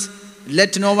brothers,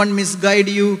 let no one misguide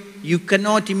you. You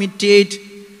cannot imitate,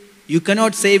 you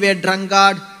cannot save a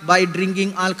drunkard by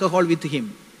drinking alcohol with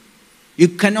him. You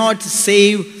cannot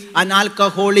save an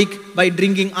alcoholic by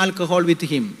drinking alcohol with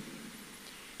him.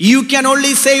 You can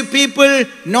only save people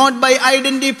not by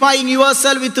identifying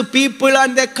yourself with the people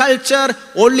and their culture,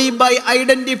 only by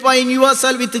identifying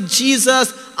yourself with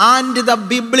Jesus and the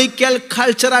biblical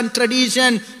culture and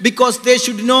tradition, because they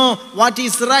should know what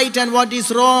is right and what is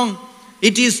wrong.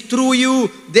 It is through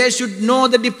you they should know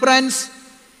the difference.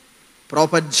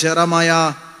 Prophet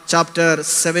Jeremiah chapter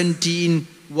 15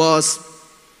 verse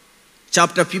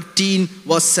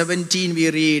 17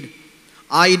 we read,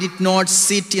 I did not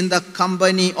sit in the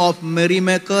company of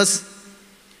merrymakers,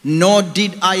 nor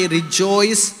did I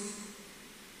rejoice.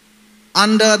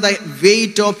 Under the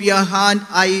weight of your hand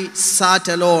I sat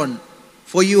alone,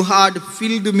 for you had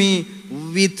filled me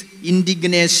with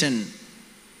indignation.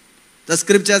 The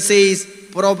scripture says,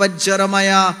 Prophet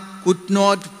Jeremiah could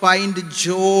not find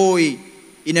joy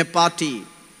in a party.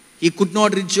 He could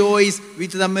not rejoice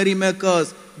with the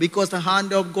merrymakers because the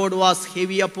hand of God was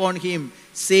heavy upon him.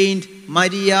 Saint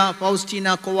Maria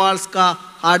Faustina Kowalska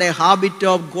had a habit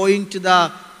of going to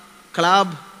the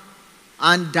club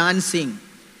and dancing.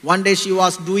 One day she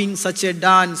was doing such a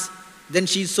dance. Then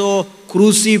she saw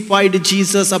crucified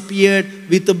Jesus appeared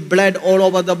with blood all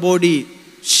over the body.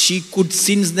 She could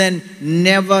since then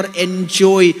never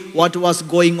enjoy what was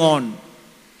going on.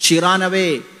 She ran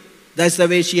away. That's the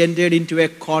way she entered into a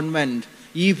convent.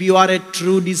 If you are a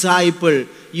true disciple,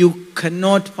 you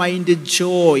cannot find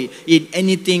joy in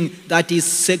anything that is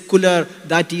secular,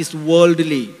 that is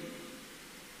worldly.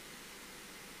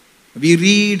 We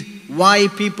read why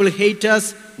people hate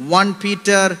us. 1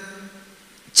 Peter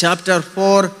chapter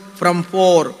 4 from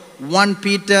 4. 1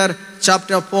 Peter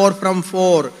chapter 4 from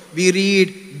 4. We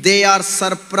read, they are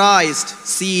surprised.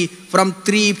 See, from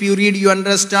 3, if you read, you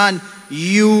understand.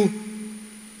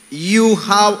 You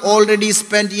have already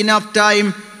spent enough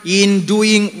time in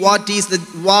doing what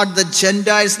the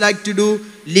Gentiles like to do,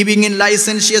 living in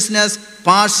licentiousness,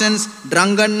 passions,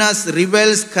 drunkenness,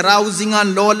 revels, carousing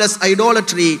and lawless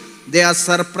idolatry. They are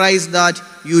surprised that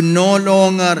you no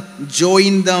longer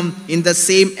join them in the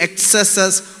same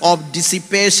excesses of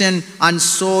dissipation, and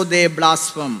so they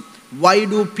blaspheme. Why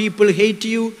do people hate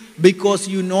you? Because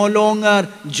you no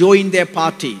longer join their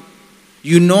party.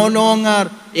 You no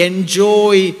longer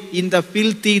enjoy in the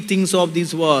filthy things of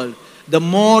this world. The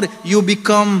more you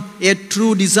become a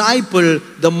true disciple,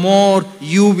 the more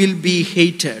you will be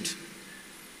hated.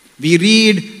 We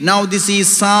read, now this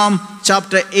is Psalm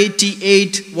chapter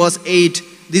 88 verse 8.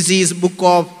 This is book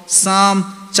of Psalm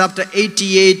chapter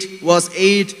 88 verse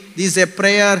 8. This is a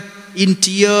prayer in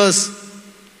tears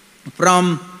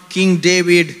from King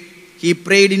David. He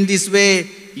prayed in this way,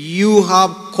 you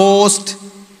have caused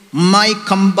my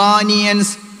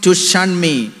companions to shun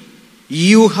me.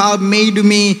 You have made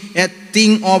me a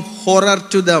thing of horror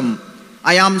to them.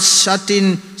 I am shut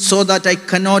in so that I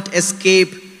cannot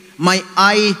escape. My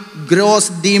eye grows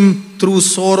dim through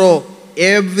sorrow.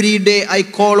 Every day I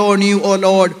call on you, O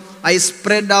Lord. I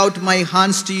spread out my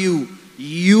hands to you.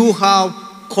 You have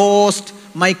caused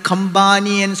my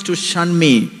companions to shun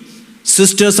me.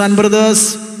 Sisters and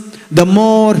brothers, the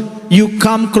more you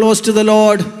come close to the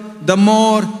Lord, the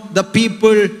more the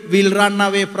people will run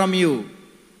away from you.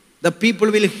 The people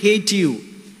will hate you.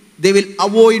 They will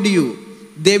avoid you.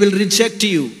 They will reject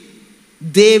you.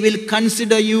 They will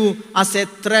consider you as a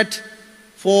threat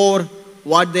for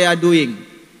what they are doing.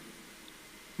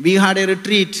 We had a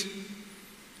retreat,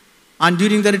 and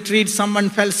during the retreat someone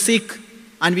fell sick,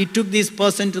 and we took this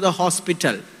person to the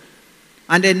hospital.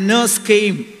 And a nurse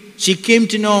came. She came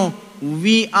to know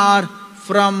we are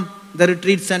from the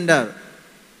retreat center.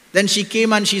 Then she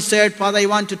came and she said, Father, I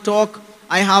want to talk.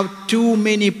 I have too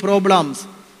many problems.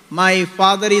 My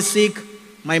father is sick.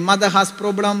 My mother has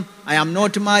problem. I am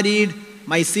not married.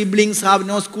 My siblings have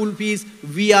no school fees.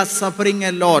 We are suffering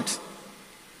a lot.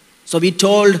 So we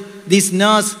told this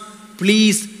nurse,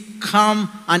 please come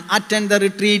and attend the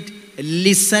retreat.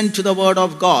 Listen to the word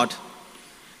of God.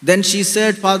 Then she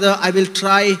said, Father, I will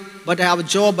try, but I have a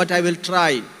job, but I will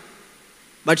try.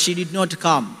 But she did not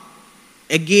come.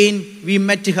 Again, we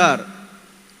met her.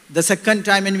 The second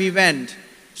time when we went,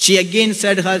 she again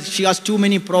said she has too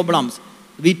many problems.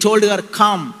 We told her,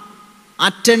 come,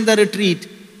 attend the retreat,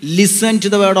 listen to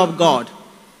the word of God.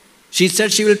 She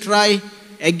said she will try.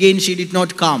 Again, she did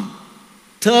not come.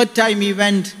 Third time we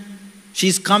went,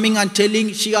 she's coming and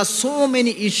telling she has so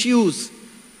many issues,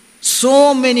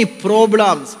 so many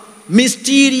problems,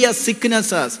 mysterious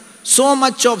sicknesses, so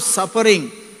much of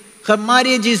suffering. Her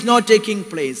marriage is not taking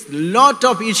place. Lot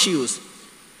of issues.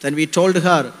 Then we told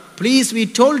her, please, we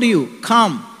told you,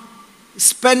 come,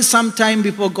 spend some time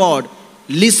before God,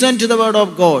 listen to the word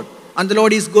of God, and the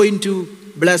Lord is going to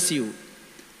bless you.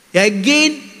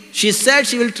 Again, she said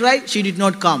she will try. She did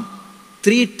not come.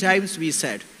 3 times we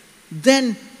said.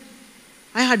 Then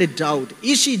I had a doubt.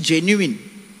 Is she genuine?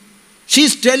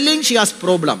 She's telling she has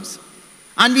problems.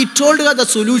 And we told her the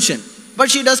solution.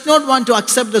 But she does not want to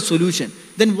accept the solution.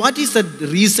 Then what is the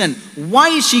reason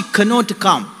why she cannot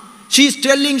come? She is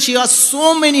telling she has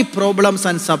so many problems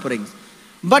and sufferings.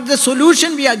 But the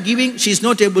solution we are giving, she is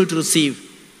not able to receive.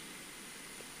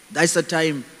 That's the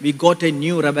time we got a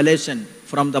new revelation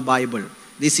from the Bible.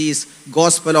 This is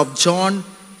Gospel of John,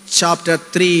 chapter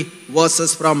 3,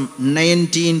 verses from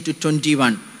 19 to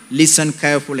 21. Listen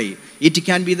carefully. It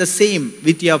can be the same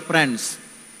with your friends.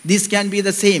 This can be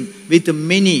the same with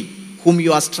many whom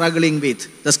you are struggling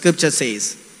with. The scripture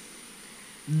says,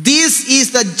 this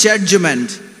is the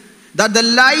judgment, that the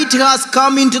light has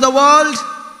come into the world,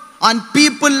 and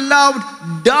people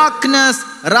loved darkness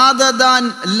rather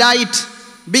than light,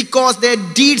 because their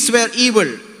deeds were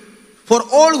evil. For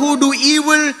all who do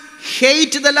evil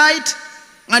hate the light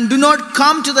and do not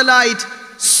come to the light,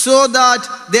 so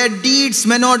that their deeds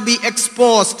may not be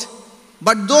exposed.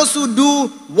 But those who do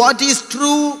what is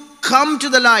true come to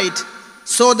the light,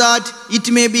 so that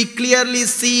it may be clearly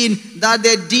seen that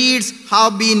their deeds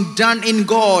have been done in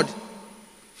God.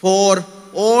 For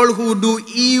all who do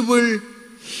evil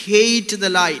hate the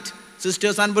light.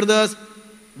 Sisters and brothers,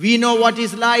 we know what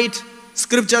is light.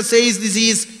 Scripture says, this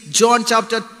is John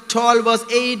chapter 12 verse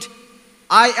 8.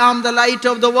 I am the light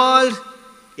of the world.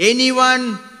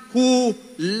 Anyone who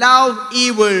love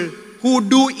evil, who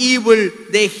do evil,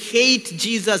 they hate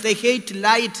Jesus. They hate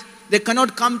light. They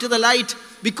cannot come to the light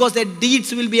because their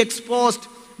deeds will be exposed.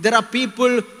 There are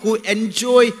people who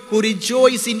enjoy, who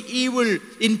rejoice in evil,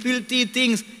 in filthy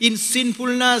things, in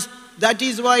sinfulness. That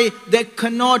is why they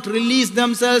cannot release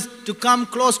themselves to come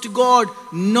close to God.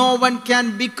 No one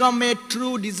can become a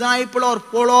true disciple or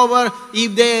follower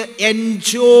if they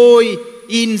enjoy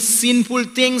in sinful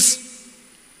things.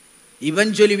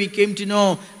 Eventually we came to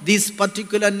know this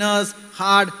particular nurse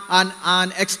had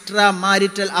an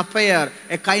extramarital affair,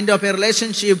 a kind of a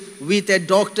relationship with a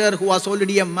doctor who was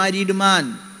already a married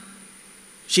man.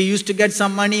 She used to get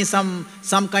some money, some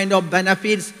kind of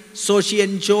benefits, so she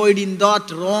enjoyed in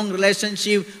that wrong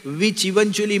relationship, which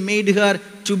eventually made her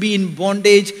to be in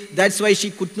bondage. That's why she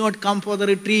could not come for the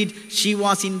retreat. She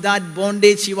was in that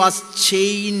bondage. She was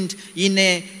chained in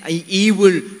a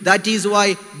evil. That is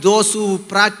why those who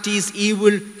practice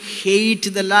evil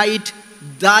hate the light.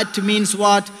 That means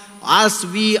what? As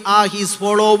we are his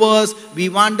followers, we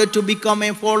wanted to become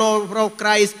a follower of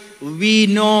Christ. We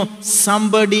know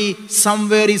somebody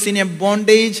somewhere is in a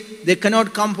bondage. They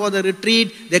cannot come for the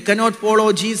retreat. They cannot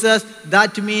follow Jesus.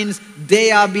 That means they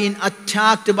are being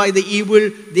attacked by the evil.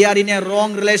 They are in a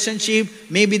wrong relationship.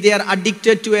 Maybe they are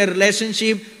addicted to a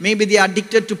relationship. Maybe they are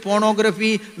addicted to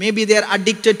pornography. Maybe they are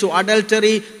addicted to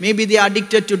adultery. Maybe they are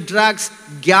addicted to drugs,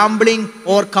 gambling,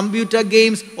 or computer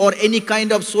games, or any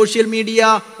kind of social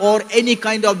media, or any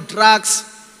kind of drugs.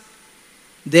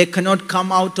 They cannot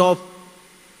come out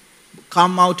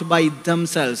by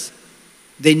themselves.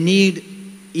 They need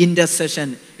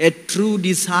intercession. A true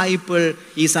disciple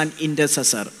is an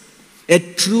intercessor. A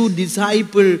true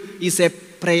disciple is a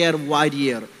prayer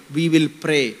warrior. We will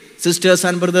pray. Sisters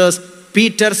and brothers,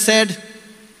 Peter said,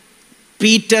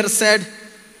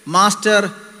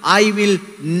 Master, I will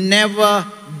never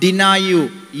deny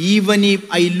you, even if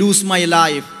I lose my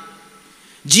life.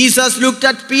 Jesus looked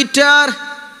at Peter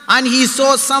and he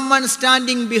saw someone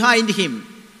standing behind him.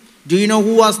 Do you know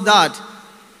who was that?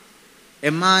 A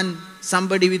man,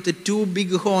 somebody with two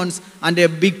big horns and a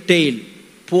big tail.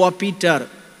 Poor Peter,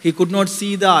 he could not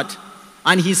see that.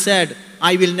 And he said,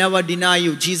 I will never deny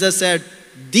you. Jesus said,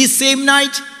 this same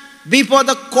night, before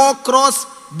the cock crows,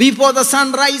 before the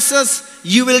sun rises,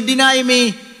 you will deny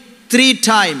me 3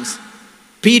 times.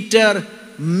 Peter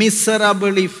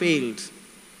miserably failed.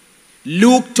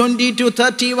 Luke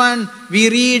 22:31, we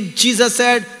read, Jesus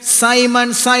said,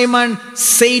 Simon, Simon,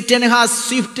 Satan has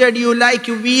sifted you like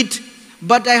wheat,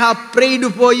 but I have prayed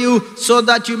for you so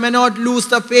that you may not lose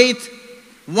the faith.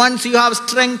 Once you have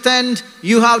strengthened,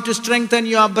 you have to strengthen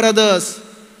your brothers.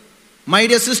 My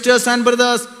dear sisters and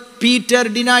brothers, Peter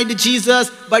denied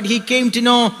Jesus, but he came to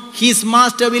know his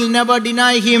master will never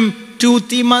deny him. 2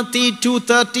 Timothy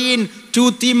 2:13.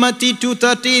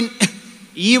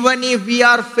 Even if we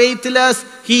are faithless,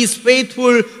 he is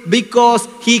faithful because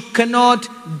he cannot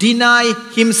deny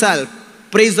himself.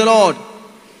 Praise the Lord.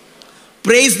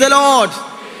 Praise the Lord.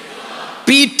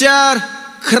 Peter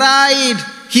cried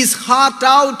his heart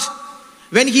out.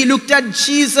 When he looked at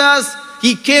Jesus,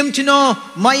 he came to know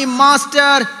my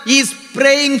master is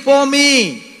praying for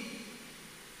me.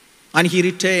 And he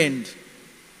returned.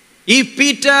 If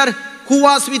Peter, who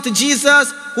was with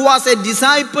Jesus, who was a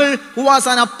disciple, who was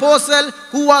an apostle,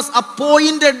 who was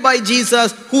appointed by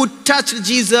Jesus, who touched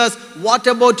Jesus, what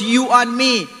about you and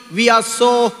me? We are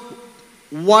so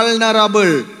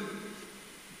vulnerable.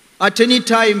 At any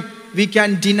time, we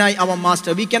can deny our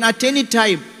master. At any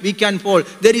time, we can fall.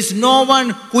 There is no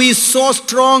one who is so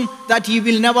strong that he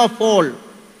will never fall.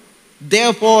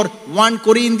 Therefore, 1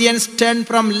 Corinthians 10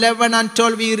 from 11 and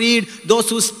 12 we read, those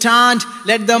who stand,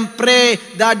 let them pray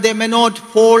that they may not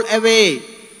fall away.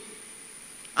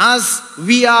 As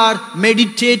we are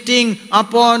meditating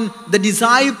upon the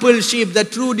discipleship, the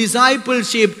true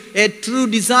discipleship, a true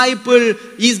disciple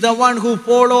is the one who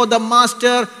follows the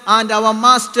master, and our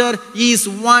master is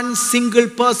one single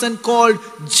person called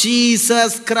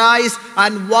Jesus Christ.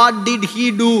 And what did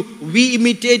he do? We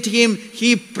imitate him.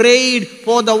 He prayed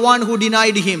for the one who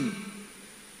denied him.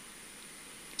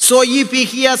 So if we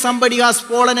hear somebody has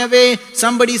fallen away,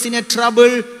 somebody is in a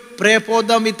trouble, pray for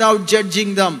them without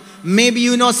judging them. Maybe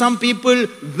you know some people,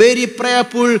 very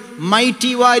prayerful,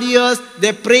 mighty warriors.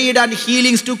 They prayed and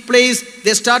healings took place.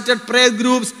 They started prayer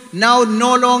groups. Now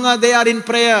no longer they are in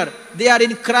prayer. They are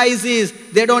in crisis.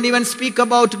 They don't even speak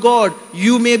about God.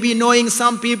 You may be knowing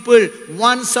some people.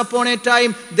 Once upon a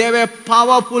time, they were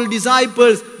powerful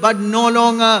disciples, but no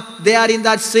longer they are in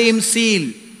that same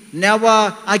seal.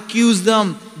 Never accuse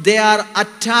them. They are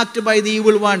attacked by the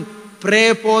evil one.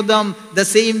 Pray for them the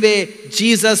same way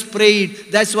Jesus prayed.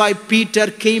 That's why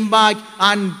Peter came back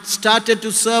and started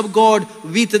to serve God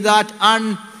with that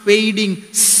unfading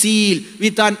zeal,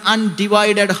 with an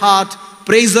undivided heart.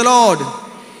 Praise the Lord.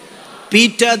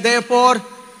 Peter, therefore,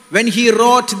 when he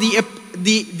wrote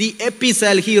the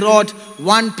epistle, he wrote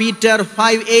 1 Peter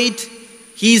 5:8.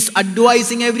 He is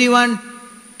advising everyone,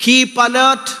 keep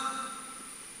alert,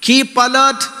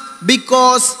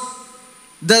 because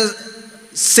the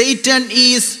Satan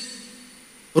is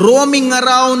roaming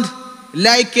around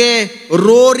like a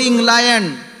roaring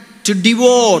lion to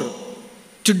devour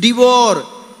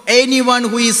anyone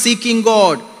who is seeking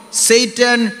God.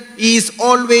 Satan is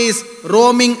always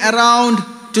roaming around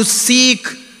to seek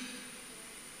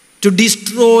to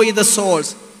destroy the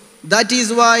souls. That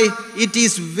is why it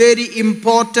is very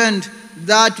important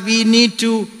that we need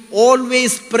to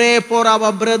always pray for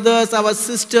our brothers, our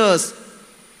sisters.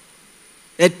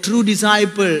 A true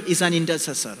disciple is an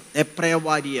intercessor, a prayer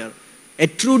warrior. A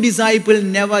true disciple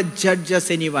never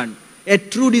judges anyone. A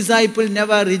true disciple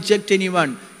never rejects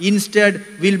anyone. Instead,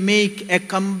 will make a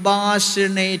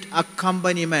compassionate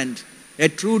accompaniment. A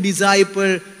true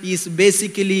disciple is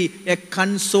basically a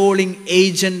consoling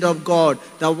agent of God,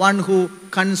 the one who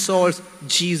consoles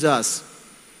Jesus.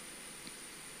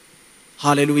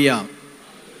 Hallelujah.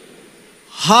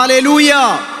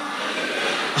 Hallelujah.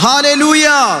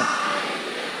 Hallelujah.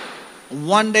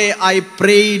 One day I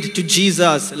prayed to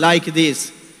Jesus like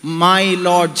this, my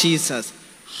Lord Jesus,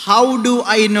 how do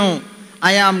I know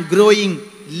I am growing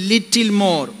little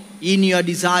more in your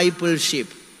discipleship?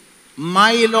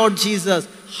 My Lord Jesus,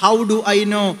 how do I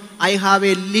know I have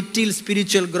a little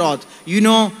spiritual growth? You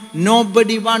know,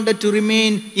 nobody wanted to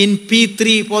remain in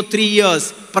P3 for 3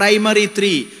 years, primary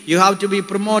 3. You have to be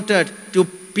promoted to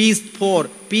P4,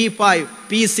 P5,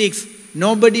 P6.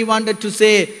 Nobody wanted to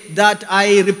say that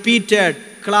I repeated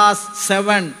class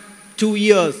 7 2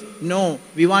 years. No,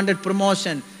 we wanted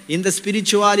promotion. In the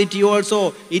spirituality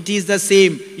also, it is the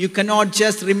same. You cannot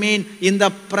just remain in the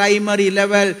primary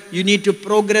level. You need to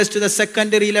progress to the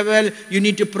secondary level. You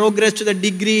need to progress to the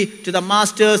degree, to the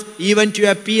master's, even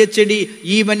to a PhD.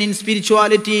 Even in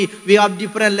spirituality, we have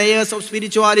different layers of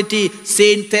spirituality.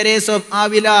 Saint Teresa of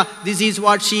Avila, this is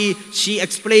what she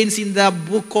explains in the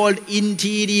book called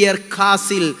Interior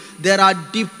Castle. There are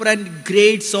different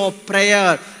grades of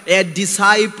prayer. A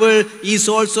disciple is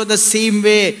also the same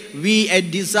way. A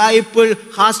disciple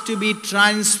has to be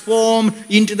transformed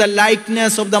into the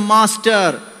likeness of the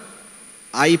master.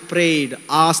 I prayed,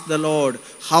 asked the Lord,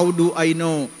 how do I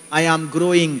know I am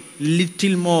growing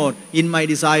little more in my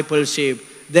discipleship?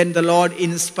 Then the Lord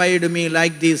inspired me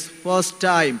like this. First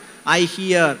time I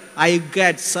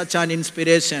get such an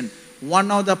inspiration. One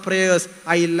of the prayers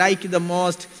I like the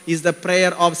most is the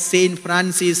prayer of Saint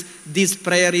Francis. This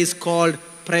prayer is called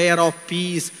prayer of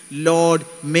peace. Lord,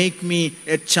 make me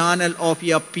a channel of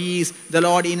your peace. The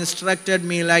Lord instructed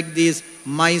me like this,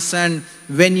 my son,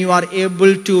 when you are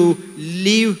able to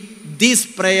live this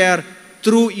prayer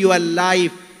through your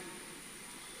life,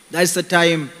 that's the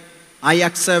time I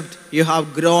accept you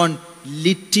have grown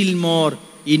little more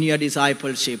in your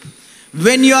discipleship.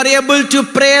 When you are able to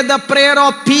pray the prayer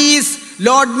of peace,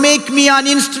 Lord, make me an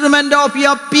instrument of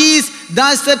your peace,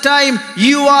 that's the time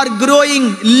you are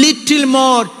growing little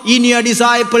more in your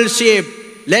discipleship.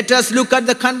 Let us look at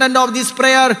the content of this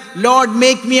prayer. Lord,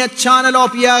 make me a channel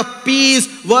of your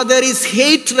peace. Where there is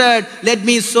hatred, let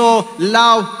me sow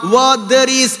love. Where there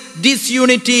is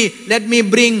disunity, let me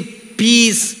bring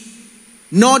peace.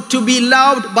 Not to be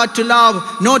loved, but to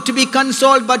love. Not to be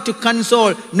consoled, but to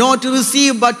console. Not to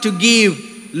receive, but to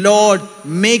give. Lord,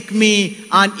 make me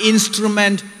an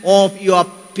instrument of your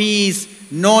peace.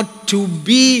 Not to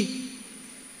be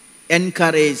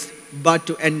encouraged, but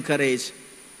to encourage.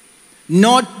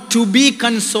 Not to be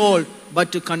consoled,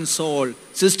 but to console.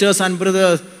 Sisters and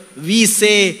brothers, we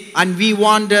say and we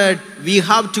wondered, we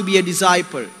have to be a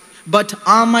disciple. But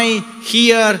am I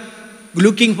here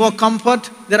looking for comfort?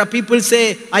 There are people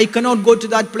say, I cannot go to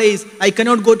that place. I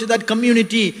cannot go to that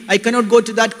community. I cannot go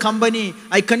to that company.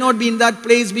 I cannot be in that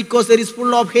place because there is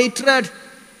full of hatred.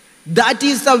 That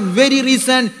is the very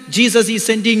reason Jesus is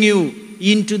sending you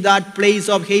into that place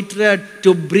of hatred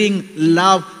to bring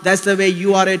love. That's the way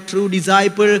you are a true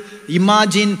disciple.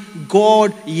 Imagine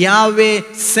God,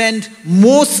 Yahweh, sent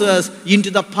Moses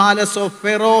into the palace of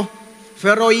Pharaoh.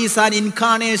 Pharaoh is an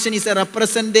incarnation, is a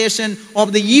representation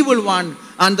of the evil one.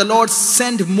 And the Lord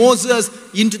sent Moses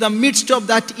into the midst of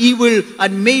that evil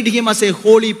and made him as a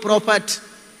holy prophet.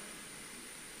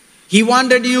 He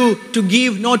wanted you to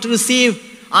give, not to receive.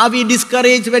 Are we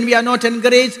discouraged when we are not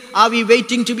encouraged? Are we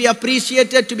waiting to be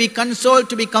appreciated, to be consoled,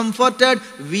 to be comforted?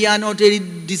 We are not a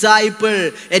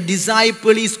disciple. A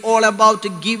disciple is all about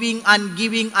giving and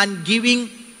giving and giving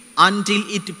until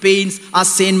it pains,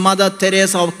 as Saint Mother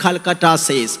Teresa of Calcutta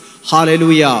says.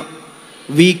 Hallelujah.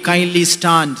 We kindly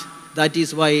stand. That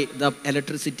is why the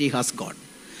electricity has gone.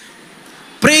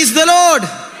 Praise the Lord.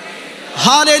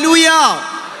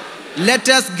 Hallelujah. Let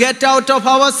us get out of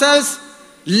ourselves.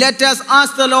 Let us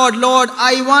ask the Lord, Lord,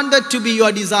 I wanted to be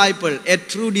your disciple, a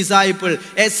true disciple,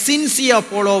 a sincere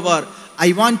follower.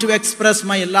 I want to express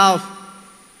my love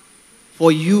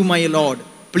for you, my Lord.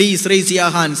 Please raise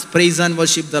your hands, praise and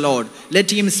worship the Lord.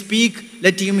 Let him speak,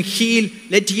 let him heal,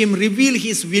 let him reveal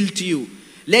his will to you.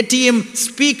 Let him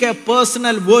speak a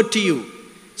personal word to you,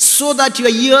 so that your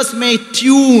ears may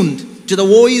tune to the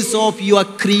voice of your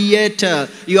Creator,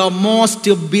 your most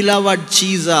beloved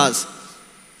Jesus.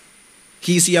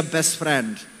 He is your best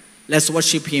friend. Let's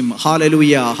worship him.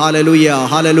 Hallelujah, hallelujah,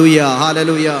 hallelujah,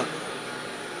 hallelujah.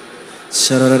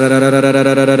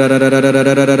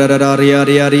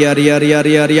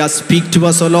 Speak to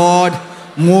us, O Lord.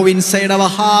 Move inside our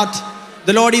heart.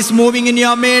 The Lord is moving in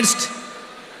your midst.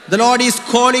 The Lord is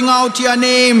calling out your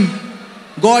name.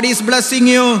 God is blessing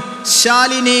you.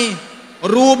 Shalini,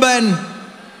 Reuben,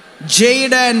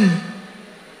 Jaden,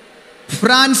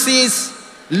 Francis,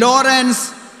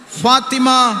 Lawrence,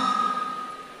 Fatima,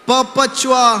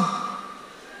 Perpetua,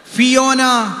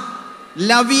 Fiona,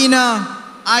 Lavina,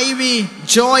 Ivy,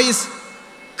 Joyce,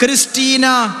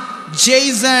 Christina,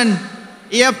 Jason,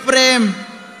 Ephraim,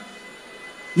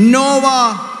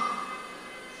 Noah,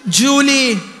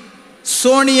 Julie,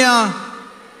 Sonia,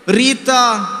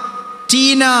 Rita,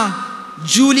 Tina,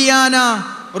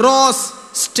 Juliana, Rose,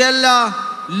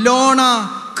 Stella,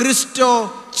 Lorna,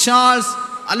 Christo, Charles,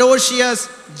 Aloysius,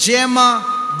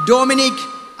 Gemma, Dominic,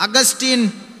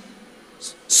 Augustine,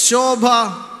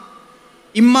 Shobha,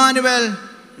 Emmanuel,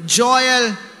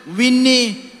 Joel,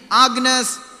 Winnie,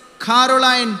 Agnes,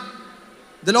 Caroline.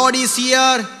 The Lord is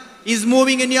here, is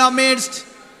moving in your midst.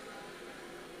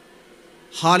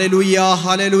 Hallelujah,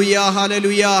 hallelujah,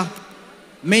 hallelujah.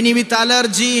 Many with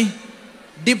allergy,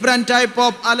 different type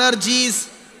of allergies,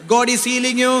 God is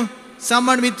healing you.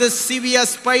 Someone with a severe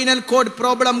spinal cord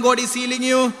problem, God is healing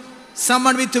you.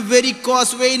 Someone with a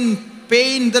varicose vein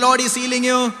pain, the Lord is healing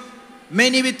you.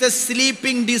 Many with a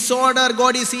sleeping disorder,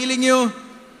 God is healing you.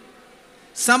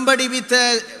 Somebody with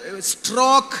a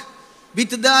stroke,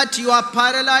 with that you are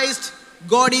paralyzed,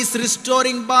 God is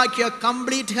restoring back your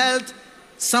complete health.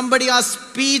 Somebody has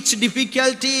speech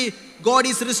difficulty, God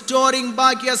is restoring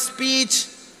back your speech.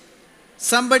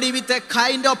 Somebody with a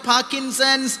kind of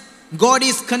Parkinson's, God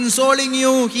is consoling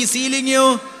you, He's healing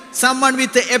you. Someone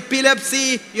with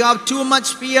epilepsy, you have too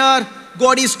much fear,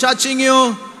 God is touching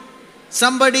you.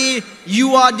 Somebody,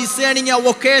 you are discerning your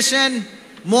vocation.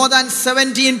 More than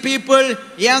 17 people,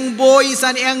 young boys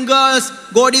and young girls,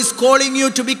 God is calling you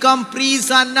to become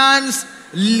priests and nuns.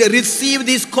 Receive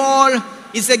this call.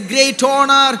 It's a great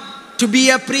honor to be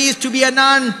a priest, to be a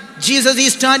nun. Jesus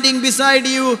is standing beside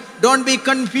you. Don't be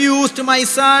confused, my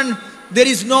son. There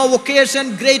is no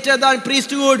vocation greater than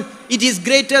priesthood. It is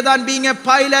greater than being a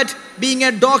pilot, being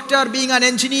a doctor, being an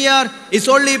engineer. It's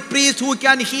only priest who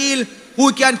can heal,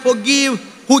 who can forgive,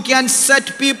 who can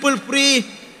set people free.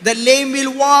 The lame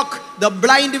will walk, the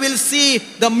blind will see,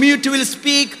 the mute will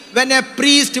speak. When a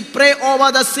priest pray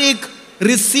over the sick,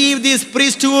 receive this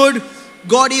priesthood.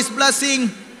 God is blessing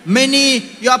many.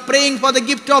 You are praying for the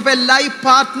gift of a life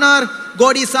partner.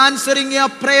 God is answering your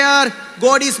prayer.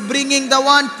 God is bringing the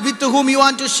one with whom you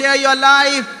want to share your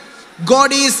life.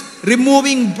 God is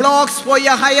removing blocks for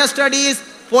your higher studies,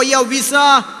 for your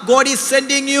visa. God is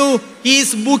sending you. He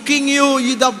is booking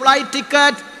you the flight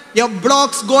ticket. Your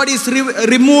blocks God is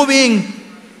removing.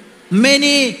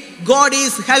 Many, God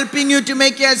is helping you to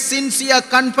make a sincere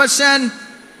confession.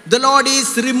 The Lord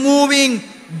is removing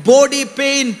body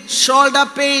pain, shoulder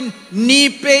pain, knee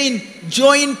pain,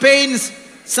 joint pains.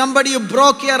 Somebody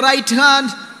broke your right hand,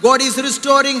 God is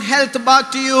restoring health back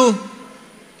to you.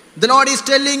 The Lord is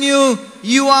telling you,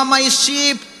 you are my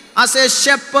sheep. As a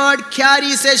shepherd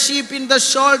carries a sheep in the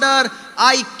shoulder,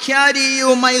 I carry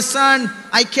you, my son.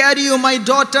 I carry you, my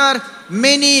daughter.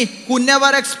 Many who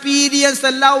never experienced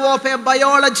the love of a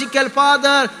biological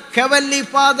father, Heavenly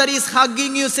Father is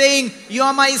hugging you, saying, you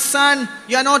are my son.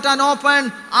 You are not an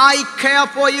orphan. I care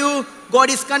for you. God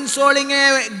is consoling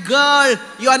a girl.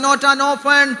 You are not an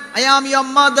orphan. I am your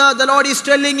mother. The Lord is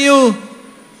telling you.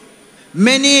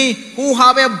 Many who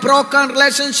have a broken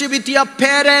relationship with your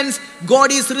parents, God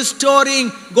is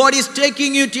restoring. God is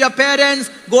taking you to your parents.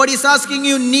 God is asking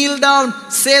you, kneel down,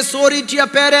 say sorry to your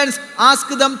parents, ask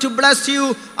them to bless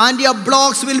you, and your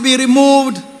blocks will be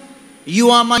removed. You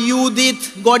are my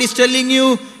Judith. God is telling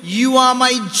you, you are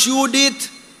my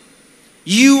Judith.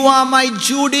 You are my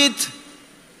Judith.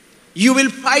 You will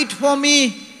fight for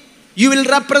me. You will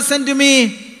represent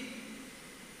me.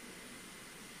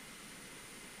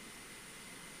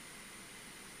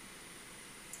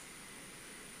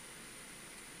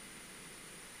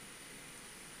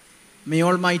 May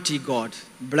Almighty God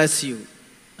bless you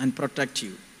and protect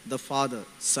you, the Father,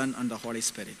 Son, and the Holy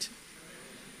Spirit.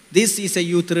 This is a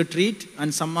youth retreat,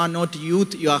 and some are not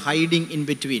youth, you are hiding in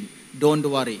between. Don't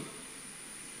worry.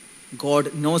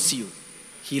 God knows you.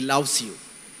 He loves you.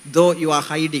 Though you are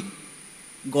hiding,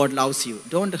 God loves you.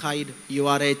 Don't hide. You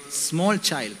are a small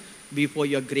child before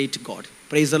your great God.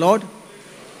 Praise the Lord.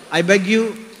 I beg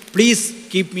you, please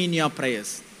keep me in your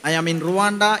prayers. I am in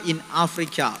Rwanda, in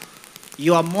Africa.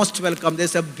 You are most welcome.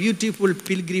 There's a beautiful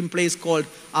pilgrim place called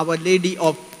Our Lady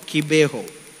of Kibeho.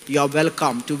 You are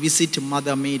welcome to visit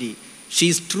Mother Mary. She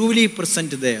is truly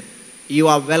present there. You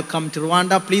are welcome to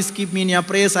Rwanda. Please keep me in your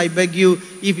prayers. I beg you,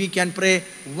 if you can pray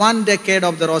 1 decade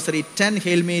of the Rosary, 10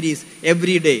 Hail Marys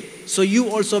every day. So you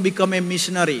also become a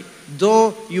missionary.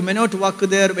 Though you may not work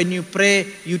there, when you pray,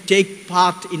 you take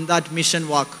part in that mission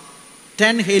work.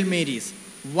 10 Hail Marys,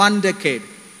 1 decade.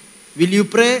 Will you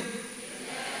pray? Yes.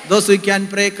 Those who can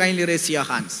pray, kindly raise your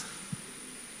hands.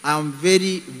 I am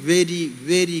very, very,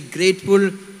 very grateful.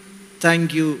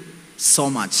 Thank you so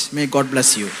much. May God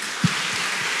bless you.